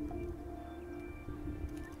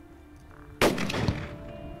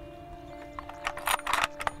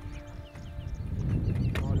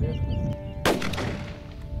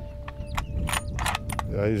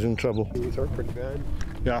 Yeah, he's in trouble. These are pretty bad.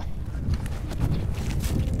 Yeah.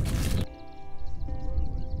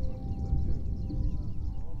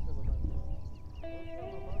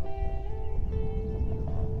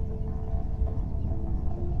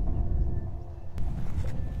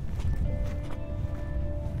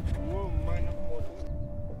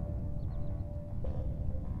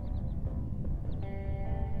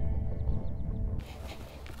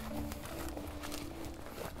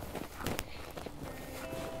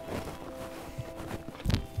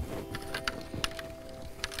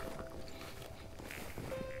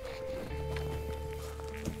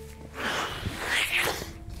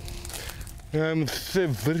 I'm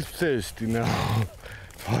very thirsty now.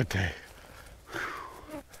 Hot day.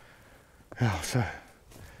 Yeah, so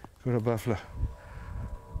got a buffalo.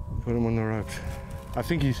 Got him on the ropes. I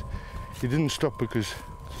think he didn't stop because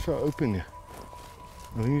it's so open here.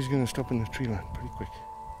 I think he's going to stop in the tree line pretty quick.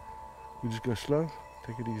 We just go slow,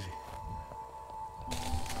 take it easy.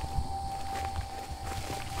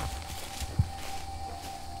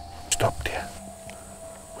 Stopped here.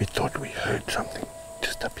 We thought we heard something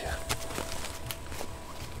just up here.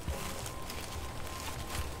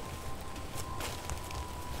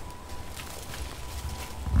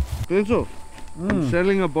 Pencil, I'm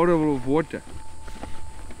selling a bottle of water.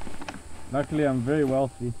 Luckily, I'm very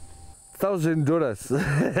wealthy. $1,000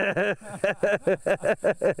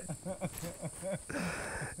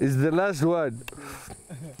 is the last one.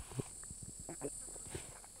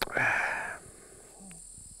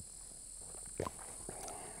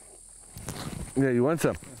 Yeah, you want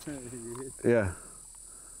some? Yeah.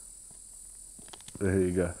 There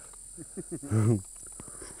you go.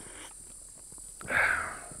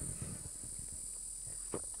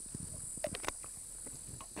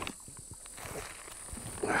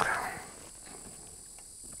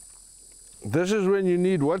 This is when you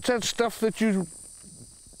need, what's that stuff that you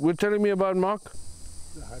were telling me about, Mark?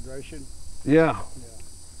 The hydration? Yeah.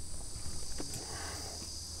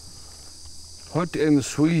 Hot and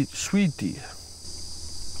sweetie.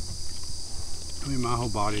 I mean, my whole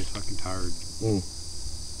body is fucking tired. I'm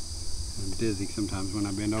dizzy sometimes when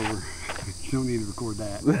I bend over. You don't need to record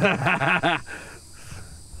that.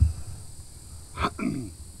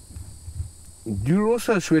 You're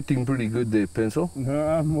also sweating pretty good there, Pencil. No,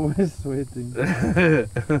 I'm always sweating.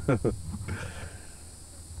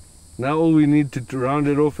 Now all we need to round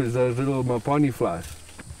it off is those little mapani flies.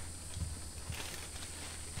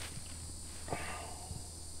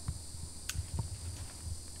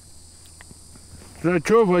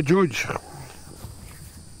 Zdravčova, George.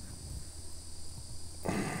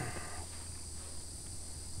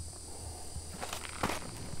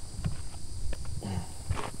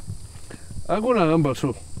 Hakuna hamba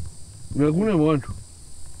so. Hakuna watu.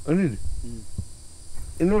 Anini?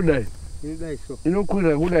 Inodai. Inodai so.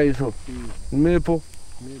 Inokwira kudai so. Mmepo.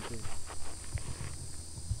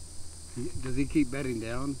 Does he keep bedding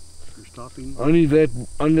down or stopping? Only that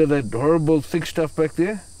under that horrible thick stuff back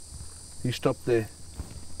there. He stopped there.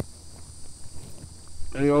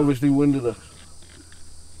 And he obviously winded us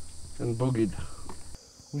and boogied.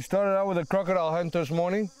 We started out with a crocodile hunt this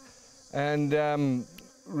morning and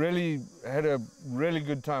really had a really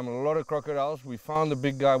good time. A lot of crocodiles. We found the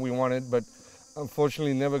big guy we wanted, but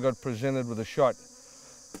unfortunately never got presented with a shot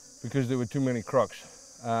because there were too many crocs.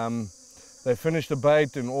 They finished the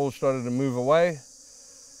bait and all started to move away.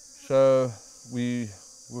 So we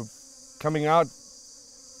were coming out,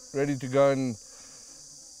 ready to go and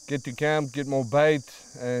get to camp, get more bait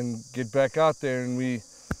and get back out there, and we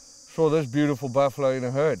saw this beautiful buffalo in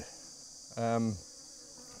a herd.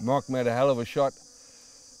 Mark made a hell of a shot,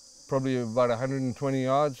 probably about 120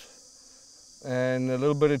 yards, and a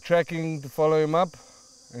little bit of tracking to follow him up,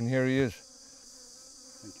 and here he is.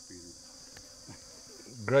 Thank you,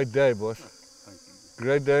 Peter. Great day, boss. Thank you.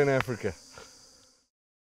 Great day in Africa.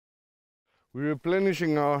 We're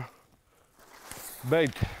replenishing our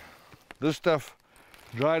bait. This stuff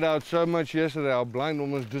dried out so much yesterday, our blind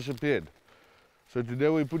almost disappeared. So today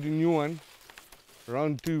we put a new one,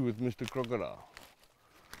 round 2 with Mr. Crocodile.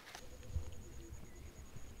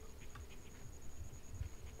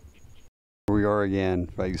 Here we are again,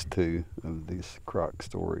 phase 2 of this croc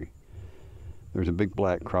story. There's a big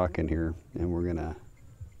black croc in here, and we're gonna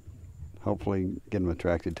hopefully get him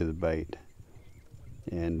attracted to the bait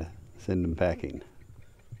and send him packing.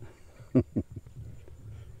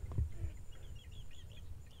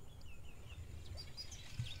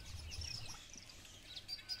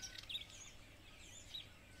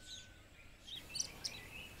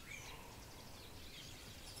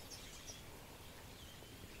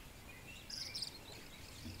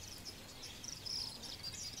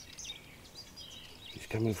 He's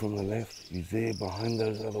coming from the left. He's there behind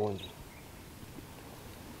those other ones.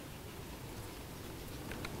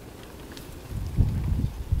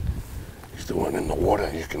 He's the one in the water.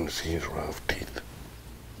 You can see his row of teeth.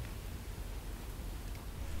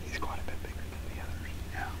 He's quite a bit bigger than the others.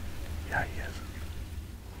 Yeah. Yeah, he is.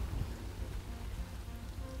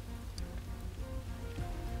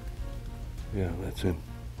 Yeah, that's him.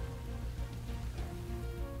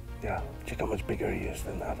 Yeah, check how much bigger he is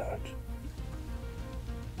than the other ones.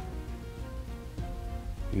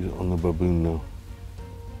 He's on the baboon now.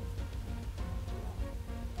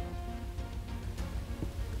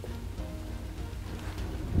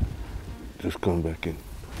 Just going back in.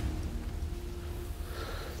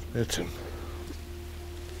 That's him.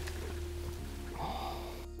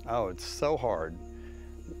 Oh, it's so hard.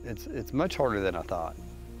 It's much harder than I thought.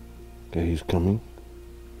 Okay, he's coming.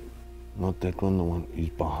 Not that one, the one. He's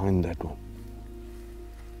behind that one.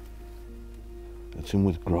 That's him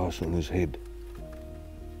with grass on his head.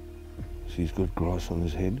 See, he's got grass on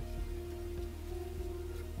his head.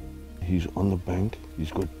 He's on the bank.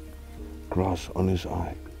 He's got grass on his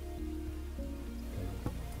eye.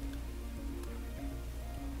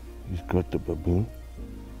 He's got the baboon.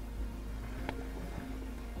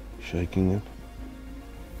 Shaking it.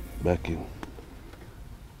 Back in.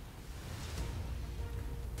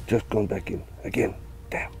 Just gone back in. Again.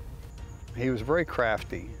 Damn. He was very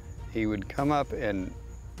crafty. He would come up and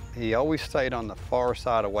he always stayed on the far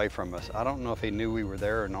side away from us. I don't know if he knew we were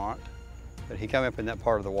there or not, but he came up in that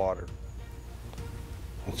part of the water.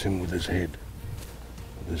 That's him with his head.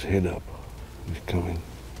 With his head up. He's coming.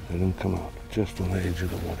 Let him come out. Just on the edge of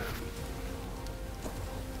the water.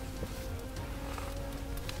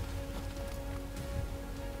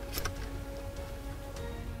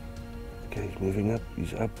 Okay, he's moving up.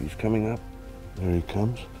 He's up. He's coming up. There he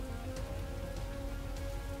comes.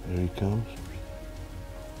 There he comes.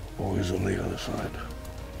 Always on the other side.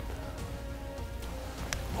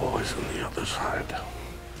 Always on the other side.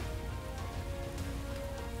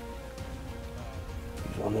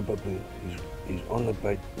 He's on the baboon. He's on the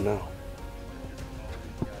bait now.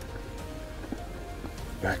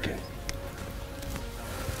 Back in.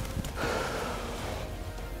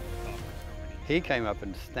 He came up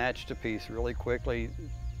and snatched a piece really quickly,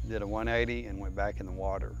 did a 180 and went back in the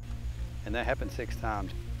water. And that happened 6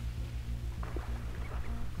 times.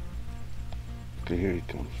 Okay, here he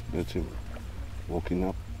comes. That's him. Walking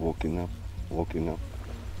up, walking up, walking up,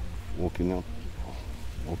 walking up,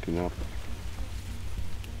 walking up.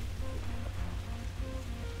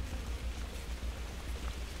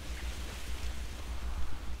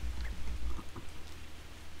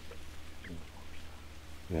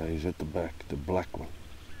 Yeah, he's at the back, the black one.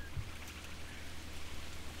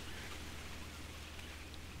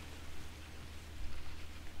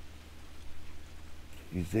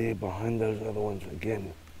 He's there behind those other ones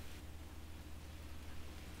again.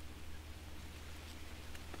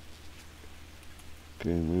 Okay,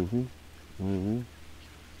 moving, moving,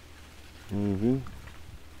 moving.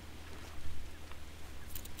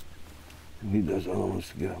 Need those other ones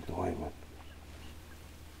to get out the way, man.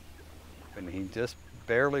 And he just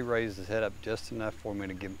barely raised his head up just enough for me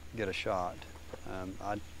to get a shot.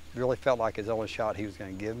 I really felt like his only shot he was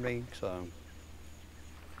going to give me, so.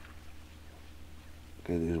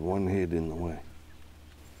 Okay, there's one head in the way.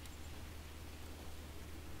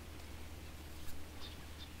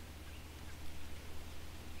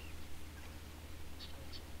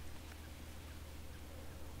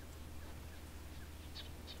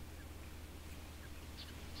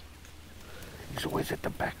 He's always at the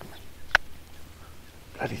back, man.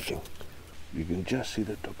 Bloody thing. You can just see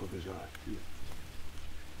the top of his eye.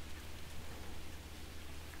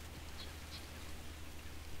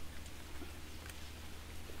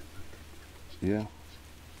 Yeah.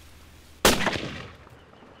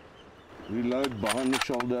 Reload behind the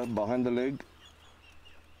shoulder, behind the leg.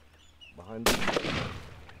 Behind the...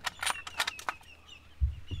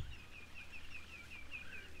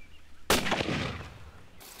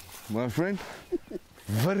 My friend,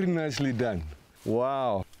 very nicely done.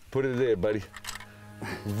 Wow. Put it there, buddy.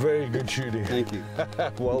 Very good shooting. Thank you.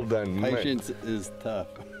 Well done. Patience is tough.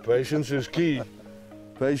 Patience is key.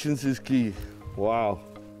 Patience is key. Wow.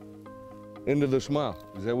 Into the smile.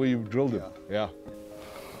 Is that where you drilled him? Yeah.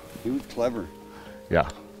 He was clever. Yeah.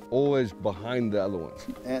 Always behind the other ones.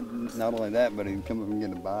 And not only that, but he'd come up and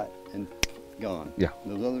get a bite and gone. Yeah.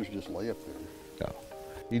 Those others just lay up there. Yeah.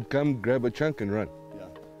 He'd come, grab a chunk and run. Yeah.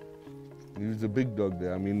 He was the big dog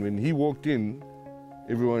there. I mean, when he walked in,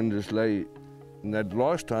 everyone just lay. And that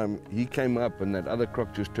last time, he came up and that other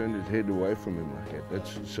croc just turned his head away from him like that.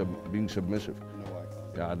 That's being submissive.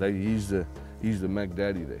 No, yeah, he's the Mac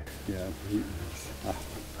Daddy there. Yeah,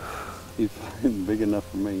 he's big enough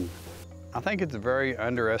for me. I think it's a very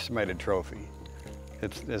underestimated trophy.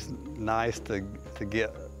 It's nice to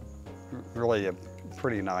get really a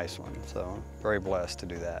pretty nice one, so very blessed to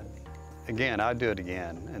do that. Again, I'd do it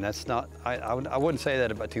again, and that's not, I wouldn't say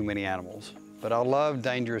that about too many animals, but I love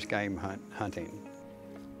dangerous game hunting.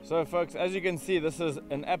 So folks, as you can see, this is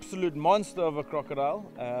an absolute monster of a crocodile.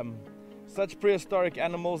 Such prehistoric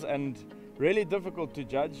animals and really difficult to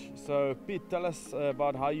judge. So Pete, tell us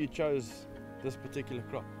about how you chose this particular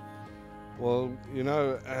croc. Well, you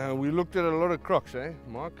know, we looked at a lot of crocs,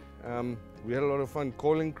 Mark? We had a lot of fun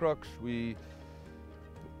calling crocs. He's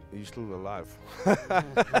still alive.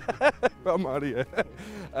 I'm out of here.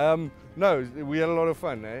 No, we had a lot of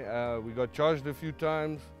fun. We got charged a few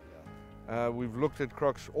times. We've looked at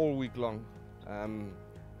crocs all week long. A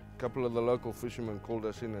couple of the local fishermen called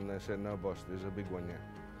us in and they said, no boss, there's a big one here.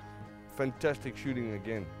 Fantastic shooting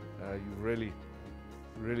again. You've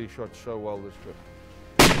really shot so well this trip.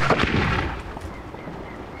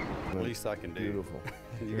 Least I can do. Beautiful.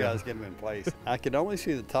 You guys get him in place. I could only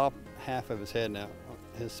see the top half of his head now.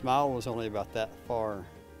 His smile was only about that far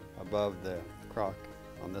above the croc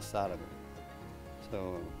on this side of it.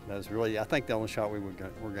 So that was really, I think, the only shot we were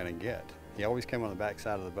going to get. He always came on the back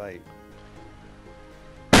side of the bait.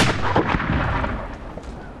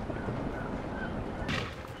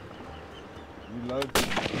 You load.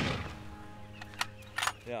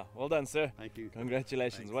 Yeah, well done, sir. Thank you.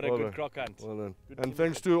 Congratulations. Thanks. What a Well good done. croc hunt. Well done. Good And team.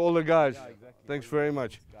 thanks to all the guys. Yeah, exactly. Thanks very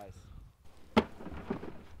much. Guys.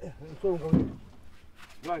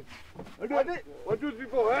 Right. 1, 2, 3,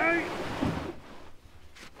 4. Hey!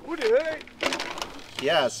 Woody, hey!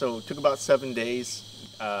 Yeah, so it took about 7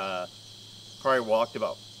 days. Probably walked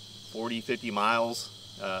about 40, 50 miles,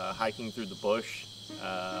 hiking through the bush,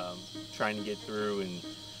 trying to get through. And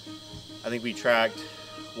I think we tracked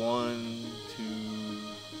 1, 2,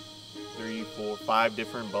 3, 4, 5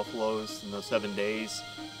 different buffaloes in those 7 days.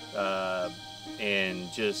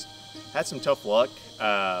 And just had some tough luck.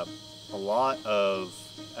 A lot of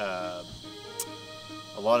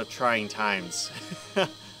trying times.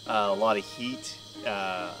 A lot of heat,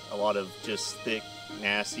 a lot of just thick,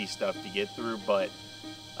 nasty stuff to get through, but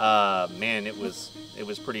man, it was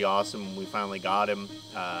pretty awesome. We finally got him.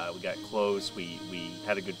 We got close. We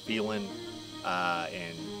had a good feeling,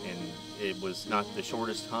 and it was not the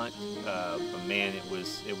shortest hunt, but man, it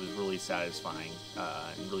was really satisfying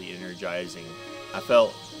and really energizing. I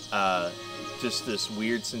felt just this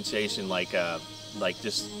weird sensation, like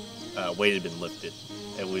just weight had been lifted.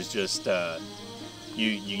 It was just.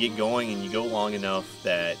 You get going and you go long enough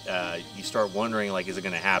that you start wondering, like, is it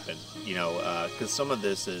going to happen? You know, because some of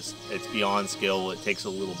this it's beyond skill. It takes a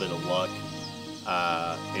little bit of luck,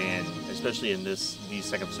 and especially in these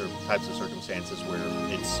types of circumstances where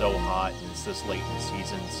it's so hot and it's this late in the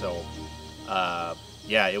season. So,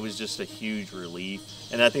 yeah, it was just a huge relief,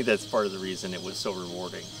 and I think that's part of the reason it was so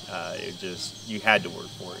rewarding. You had to work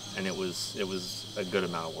for it, and it was a good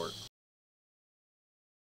amount of work.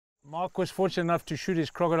 Mark was fortunate enough to shoot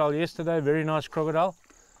his crocodile yesterday, very nice crocodile,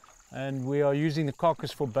 and we are using the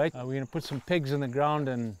carcass for bait. We're going to put some pegs in the ground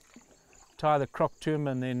and tie the croc to him,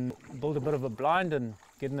 and then build a bit of a blind and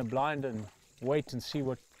get in the blind and wait and see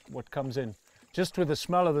what comes in. Just with the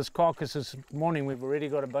smell of this carcass this morning, we've already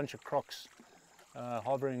got a bunch of crocs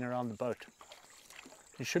hovering around the boat.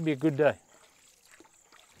 It should be a good day.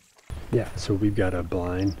 Yeah, so we've got a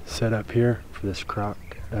blind set up here for this croc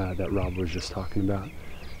that Rob was just talking about.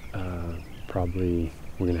 Probably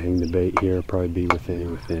we're gonna hang the bait here, probably be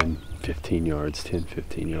within 15 yards,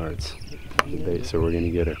 10-15 yards of the bait, so we're gonna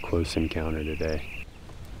get a close encounter today.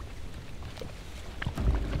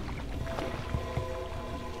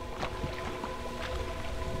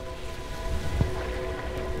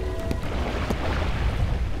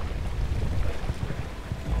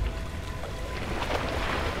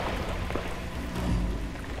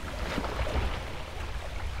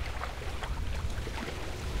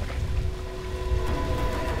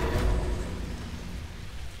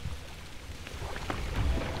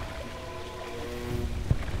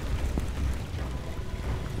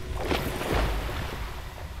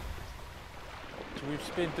 We've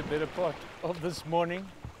spent the better part of this morning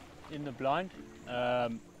in the blind.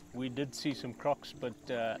 We did see some crocs, but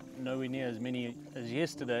nowhere near as many as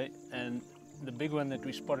yesterday. And the big one that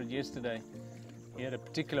we spotted yesterday, he had a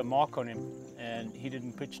particular mark on him, and he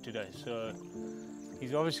didn't pitch today. So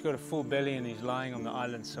he's obviously got a full belly, and he's lying on the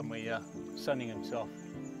island somewhere here, sunning himself.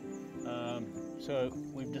 So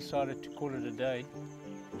we've decided to call it a day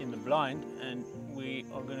in the blind, and we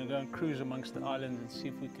are going to go and cruise amongst the islands and see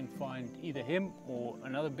if we can find either him or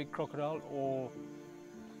another big crocodile or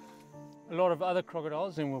a lot of other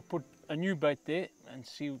crocodiles, and we'll put a new bait there and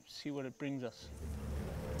see what it brings us.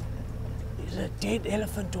 There's a dead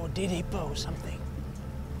elephant or dead hippo or something.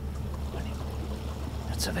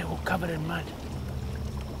 That's so they're all covered in mud.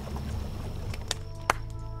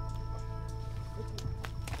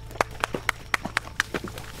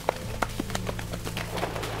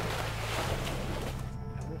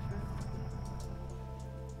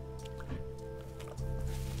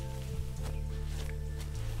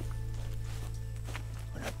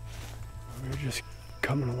 We're just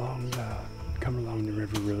coming along the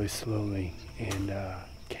river really slowly, and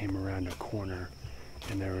came around a corner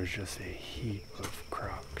and there was just a heap of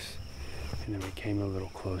crocs. And then we came a little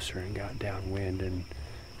closer and got downwind and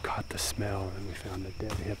caught the smell, and we found a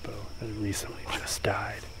dead hippo that had recently just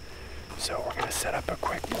died. So we're gonna set up a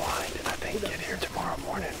quick blind and I think get here tomorrow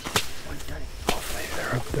morning. Hopefully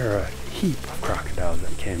there are a heap of crocodiles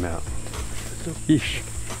that came out. Yeesh.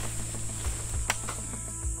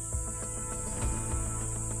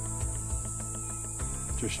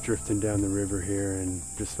 Just drifting down the river here and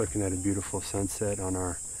just looking at a beautiful sunset on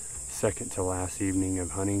our second to last evening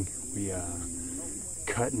of hunting. We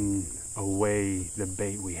cutting away the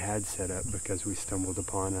bait we had set up because we stumbled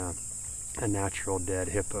upon a natural dead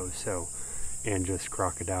hippo. And just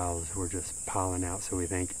crocodiles were just piling out. So we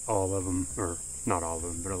think all of them, or not all of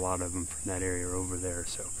them, but a lot of them from that area are over there.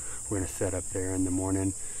 So we're gonna set up there in the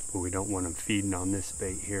morning, but we don't want them feeding on this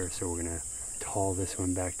bait here. So we're gonna haul this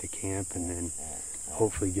one back to camp and then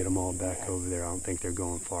hopefully get them all back over there. I don't think they're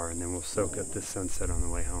going far, and then we'll soak up this sunset on the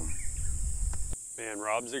way home. Man,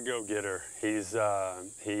 Rob's a go-getter.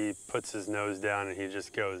 He puts his nose down and he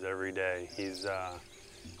just goes every day. He's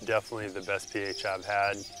definitely the best PH I've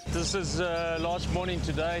had. This is last morning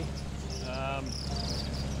today.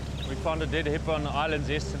 We found a dead hippo on the islands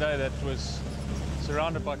yesterday that was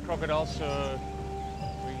surrounded by crocodiles, so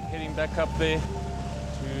we're heading back up there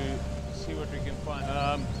to see what we can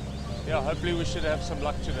find. Yeah, hopefully we should have some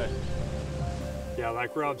luck today. Yeah,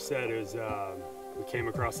 like Rob said, it was, we came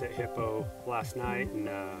across that hippo last night and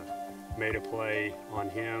made a play on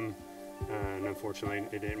him, and unfortunately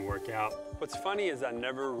it didn't work out. What's funny is I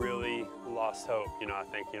never really lost hope. You know, I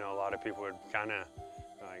think, you know, a lot of people would kind of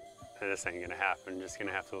like, hey, this ain't gonna happen, just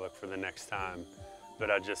gonna have to look for the next time. But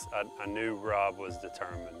I knew Rob was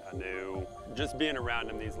determined. I knew just being around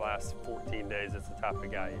him these last 14 days, it's the type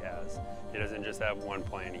of guy he has. He doesn't just have one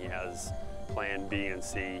plan, he has plan B and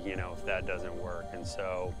C, you know, if that doesn't work. And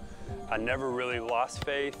so I never really lost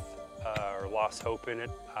faith or lost hope in it.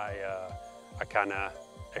 I kind of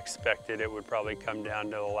expected it would probably come down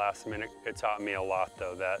to the last minute. It taught me a lot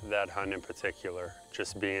though, that hunt in particular,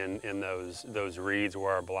 just being in those reeds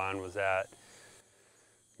where our blind was at.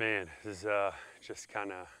 Man, it was just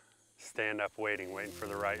kind of stand up waiting for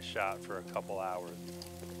the right shot for a couple hours.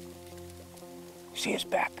 See his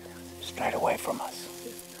back, straight away from us.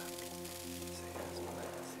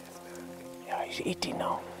 Yeah, he's eating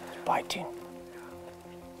now, he's biting.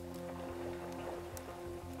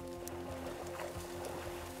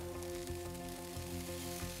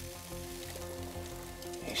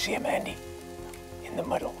 You see him, Andy? In the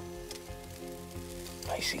middle,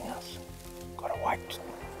 facing us. Got a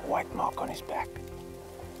white mark on his back.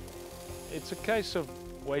 It's a case of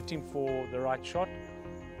waiting for the right shot.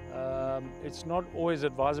 It's not always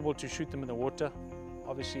advisable to shoot them in the water.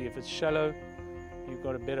 Obviously, if it's shallow, you've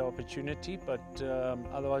got a better opportunity, but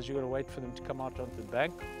otherwise you've got to wait for them to come out onto the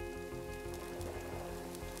bank.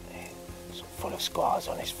 He's full of scars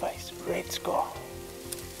on his face, red scar.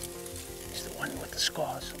 He's the one with the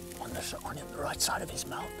scars on the right side of his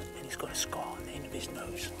mouth, and he's got a scar on the end of his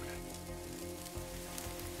nose.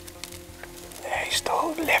 There, he's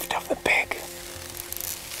still left of the pig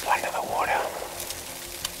under the water.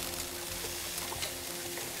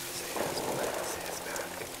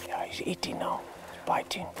 Yeah, he's eating now, he's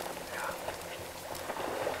biting.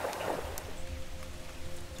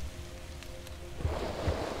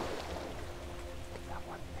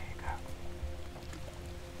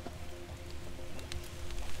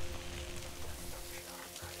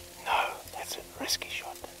 No, that's a risky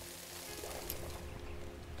shot.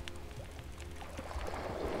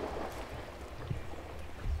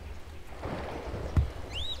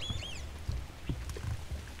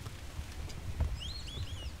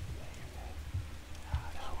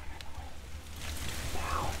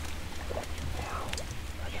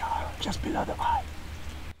 Just below the eye.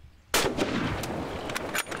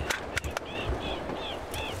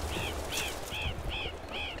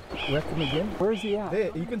 Whack him again? Where is he at? There,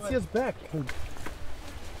 you can see his back.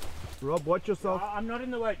 Rob, watch yourself. I'm not in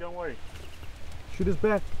the way, don't worry. Shoot his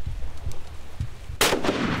back.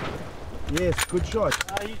 Yes, good shot.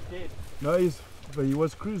 No, he's dead. No, but he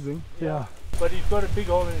was cruising. Yeah. But he's got a big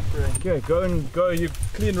hole in his brain. Okay, go. You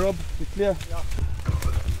clean, Rob. You clear? Yeah.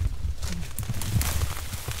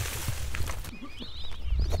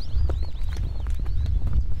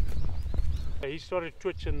 He started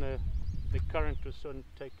twitching, the current was starting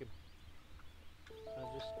to take him. I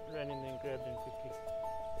just ran in there and grabbed him quickly.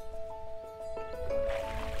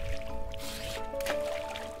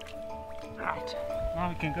 Right, now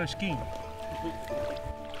we can go skiing.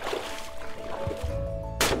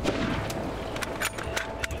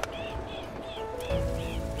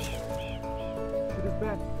 Shoot his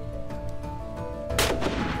back.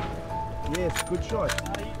 Yes, good shot.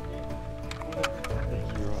 Thank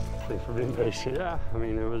you, Rob. Thanks for being patient. Yeah, I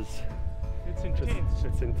mean, It's intense.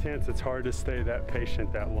 It's intense. It's hard to stay that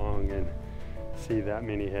patient that long and see that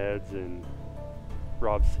many heads. And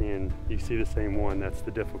Rob's you see the same one. That's the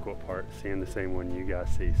difficult part, seeing the same one you guys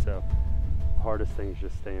see. So the hardest thing is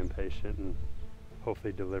just staying patient and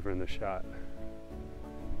hopefully delivering the shot.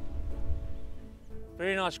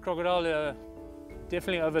 Very nice crocodile,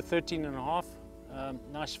 definitely over 13 and a half.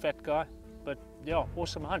 Nice fat guy, but yeah,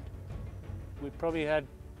 awesome hunt. We probably had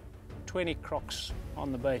 20 crocs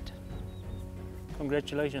on the bait.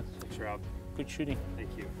 Congratulations. Thanks, Rob. Good shooting.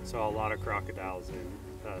 Thank you. Saw a lot of crocodiles, and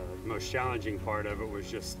the most challenging part of it was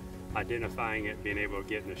just identifying it, being able to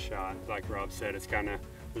get in a shot. Like Rob said, it's kind of,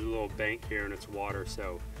 there's a little bank here and it's water,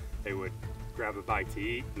 so they would grab a bite to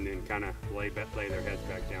eat and then kind of lay their heads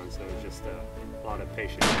back down. So it's just a lot of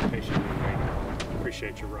patience and waiting.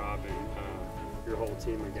 Appreciate you, Rob, and your whole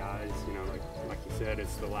team of guys. You know, like you said,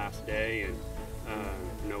 it's the last day, and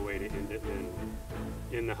no way to end it than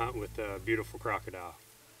in the hunt with a beautiful crocodile.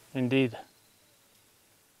 Indeed.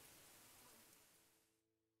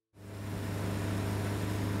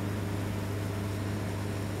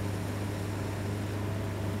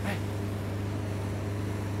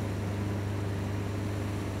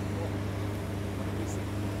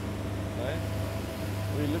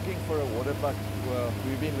 We're looking for a water buck. Well,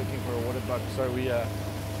 we've been looking for a water buck, so we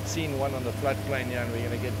seen one on the floodplain here, and we're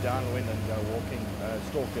going to get downwind and go walking,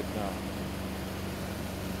 stalk it now.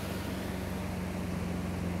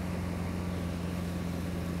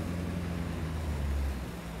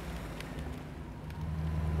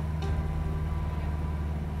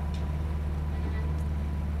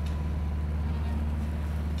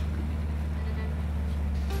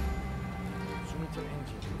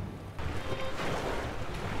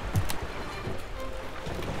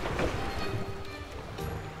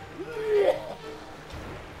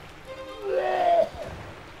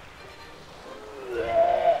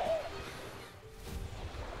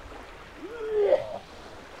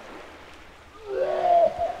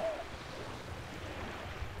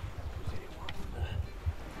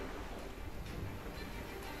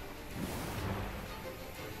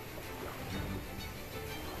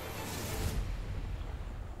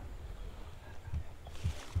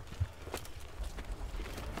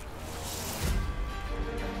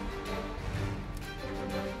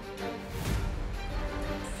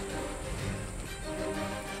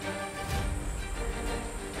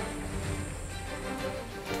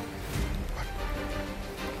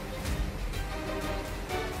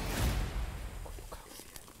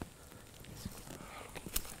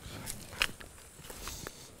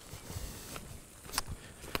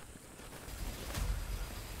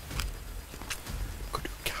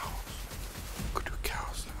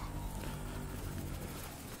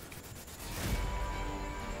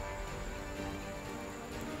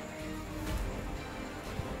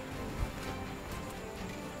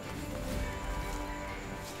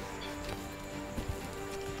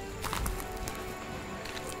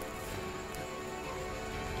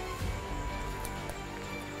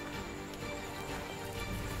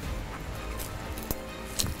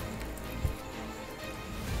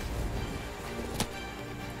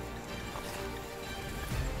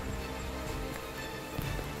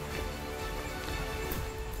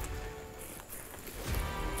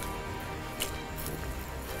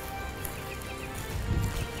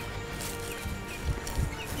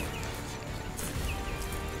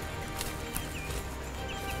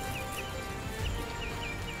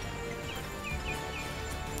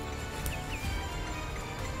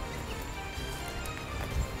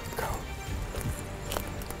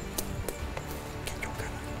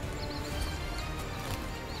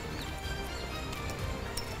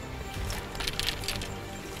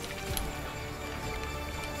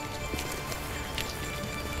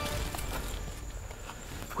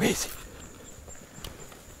 Where is he?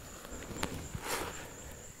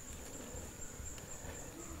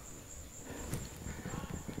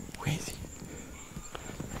 Where is he?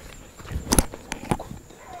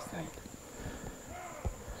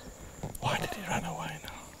 Why did he run away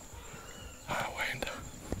now? I wonder.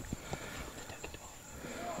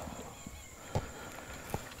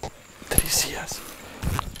 Did he see us?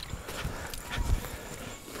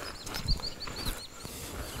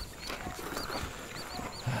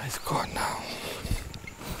 He's gone.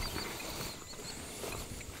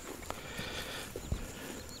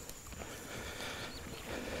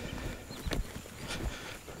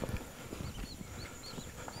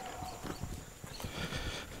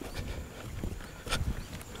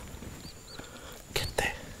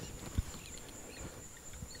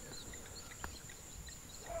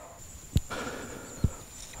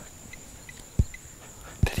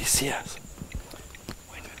 see us.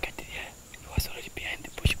 When we get here, he was already behind the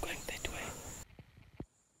bush going that way.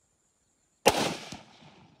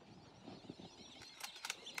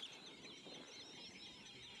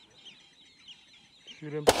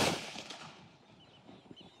 Shoot him.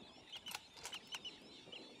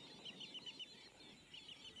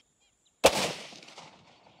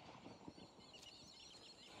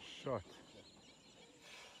 Shot.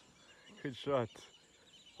 Good shot.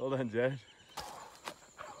 Well done, Jared.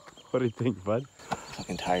 What do you think, bud?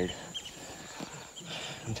 Fucking tired.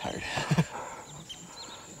 I'm tired.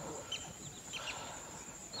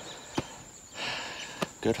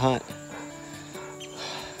 Good hunt.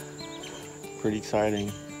 Pretty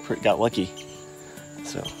exciting. Got lucky.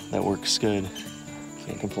 So that works good.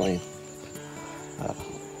 Can't complain.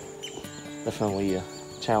 Definitely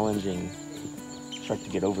challenging truck to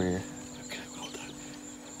get over here. Okay, well done.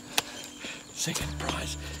 Second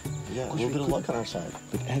prize. Yeah, a little bit of luck on our side.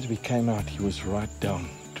 But as we came out, he was right down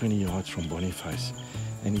 20 yards from Boniface.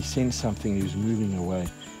 And he sensed something, he was moving away.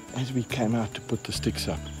 As we came out to put the sticks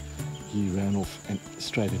up, he ran off and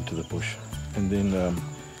straight into the bush. And then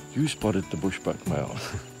you spotted the bushbuck male.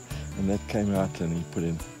 And that came out and he put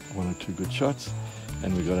in 1 or 2 good shots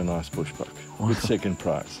and we got a nice bushbuck. Good second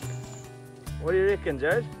prize. What do you reckon,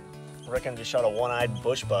 Jared? I reckon just shot a one-eyed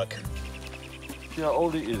bushbuck. See how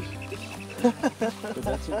old he is. But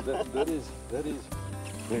that is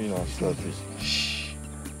very nice shot. Shh.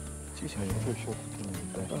 Jeez, how you first shot in the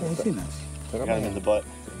back. Oh, I see that. Got him in the butt.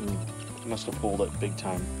 Must have pulled it big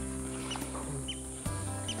time.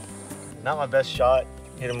 Not my best shot.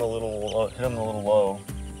 Hit him a little low.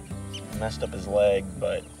 Messed up his leg,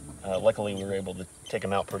 but luckily we were able to take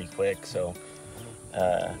him out pretty quick. So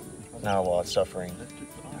not a lot of suffering.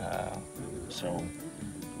 So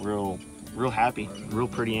real happy. Real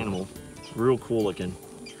pretty animal. Real cool looking.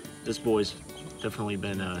 This boy's definitely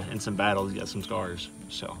been in some battles. He's got some scars.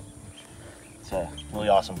 So it's really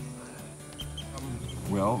awesome.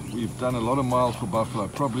 Well, we've done a lot of miles for buffalo,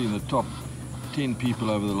 probably in the top 10 people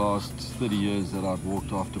over the last 30 years that I've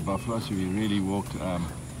walked after buffalo, so we really walked.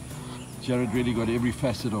 Jared really got every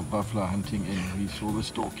facet of buffalo hunting in. He saw the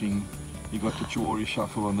stalking, he got the Chihuahua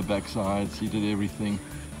shuffle on the backsides, he did everything,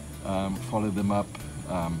 followed them up.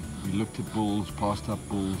 We looked at bulls, passed up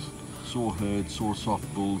bulls, saw herds, saw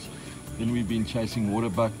soft bulls. Then we've been chasing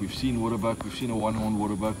waterbuck. We've seen waterbuck, we've seen a one-horn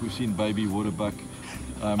waterbuck, we've seen baby waterbuck.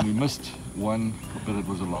 We missed one, but it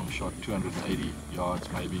was a long shot, 280 yards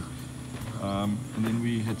maybe. And then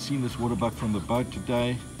we had seen this waterbuck from the boat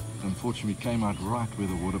today. Unfortunately, we came out right where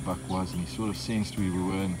the waterbuck was, and he sort of sensed where we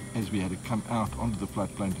were, and as we had to come out onto the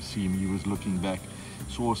floodplain to see him, he was looking back,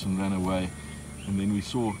 saw us and ran away. And then we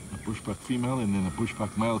saw a bushbuck female, and then a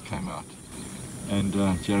bushbuck male came out. And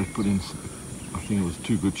Jared put in, I think it was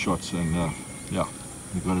 2 good shots, and yeah,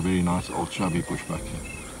 we got a very nice old chubby bushbuck here.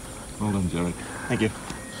 Well done, Jared. Thank you.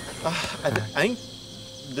 I think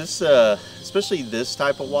this, especially this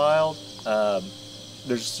type of wild,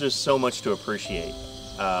 there's just so much to appreciate.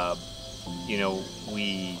 You know,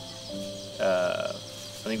 I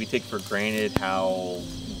think we take for granted how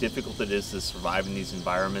difficult it is to survive in these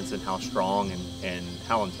environments and how strong and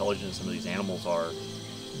how intelligent some of these animals are.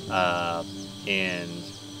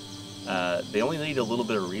 They only need a little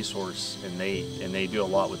bit of resource, and they do a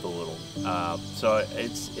lot with a little. So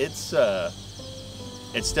it's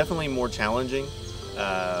definitely more challenging,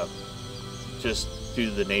 just due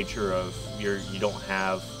to the nature of you don't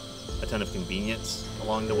have a ton of convenience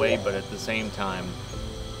along the way, but at the same time,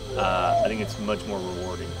 I think it's much more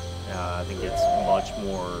rewarding. I think it's much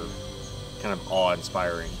more kind of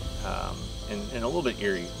awe-inspiring, and a little bit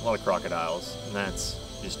eerie. A lot of crocodiles, and that's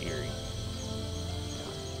just eerie.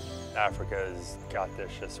 Africa's got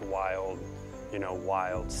this just wild,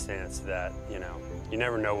 wild sense that, you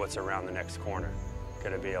never know what's around the next corner.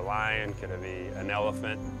 Could it be a lion? Could it be an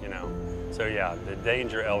elephant? So yeah, the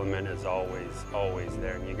danger element is always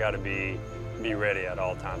there, and you got to be ready at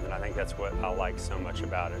all times. And I think that's what I like so much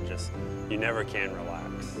about it. Just you never can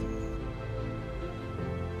relax.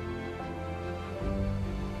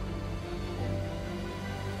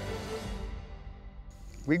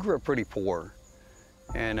 We grew up pretty poor,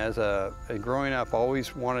 and as growing up,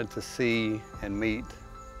 always wanted to see and meet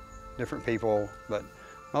different people, but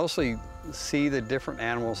mostly see the different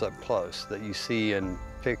animals up close that you see in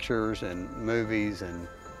pictures and movies and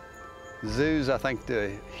zoos. I think do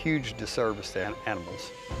a huge disservice to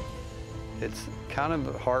animals. It's kind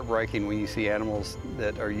of heartbreaking when you see animals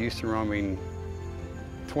that are used to roaming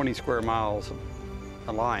 20 square miles,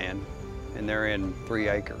 a lion, and they're in 3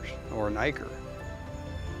 acres or an acre.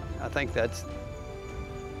 I think that's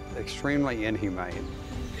extremely inhumane.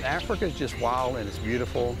 Africa is just wild and it's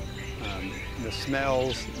beautiful. The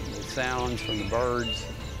smells, the sounds from the birds,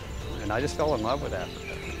 and I just fell in love with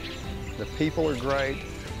Africa. The people are great.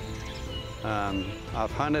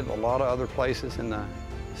 I've hunted a lot of other places in the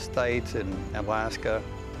States and Alaska,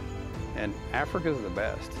 and Africa is the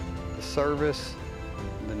best. The service,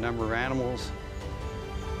 the number of animals,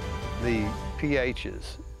 the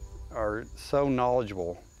PHs are so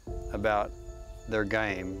knowledgeable about their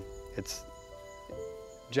game. It's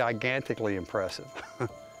gigantically impressive.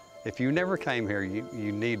 If you never came here,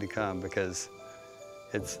 you need to come because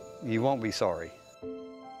you won't be sorry.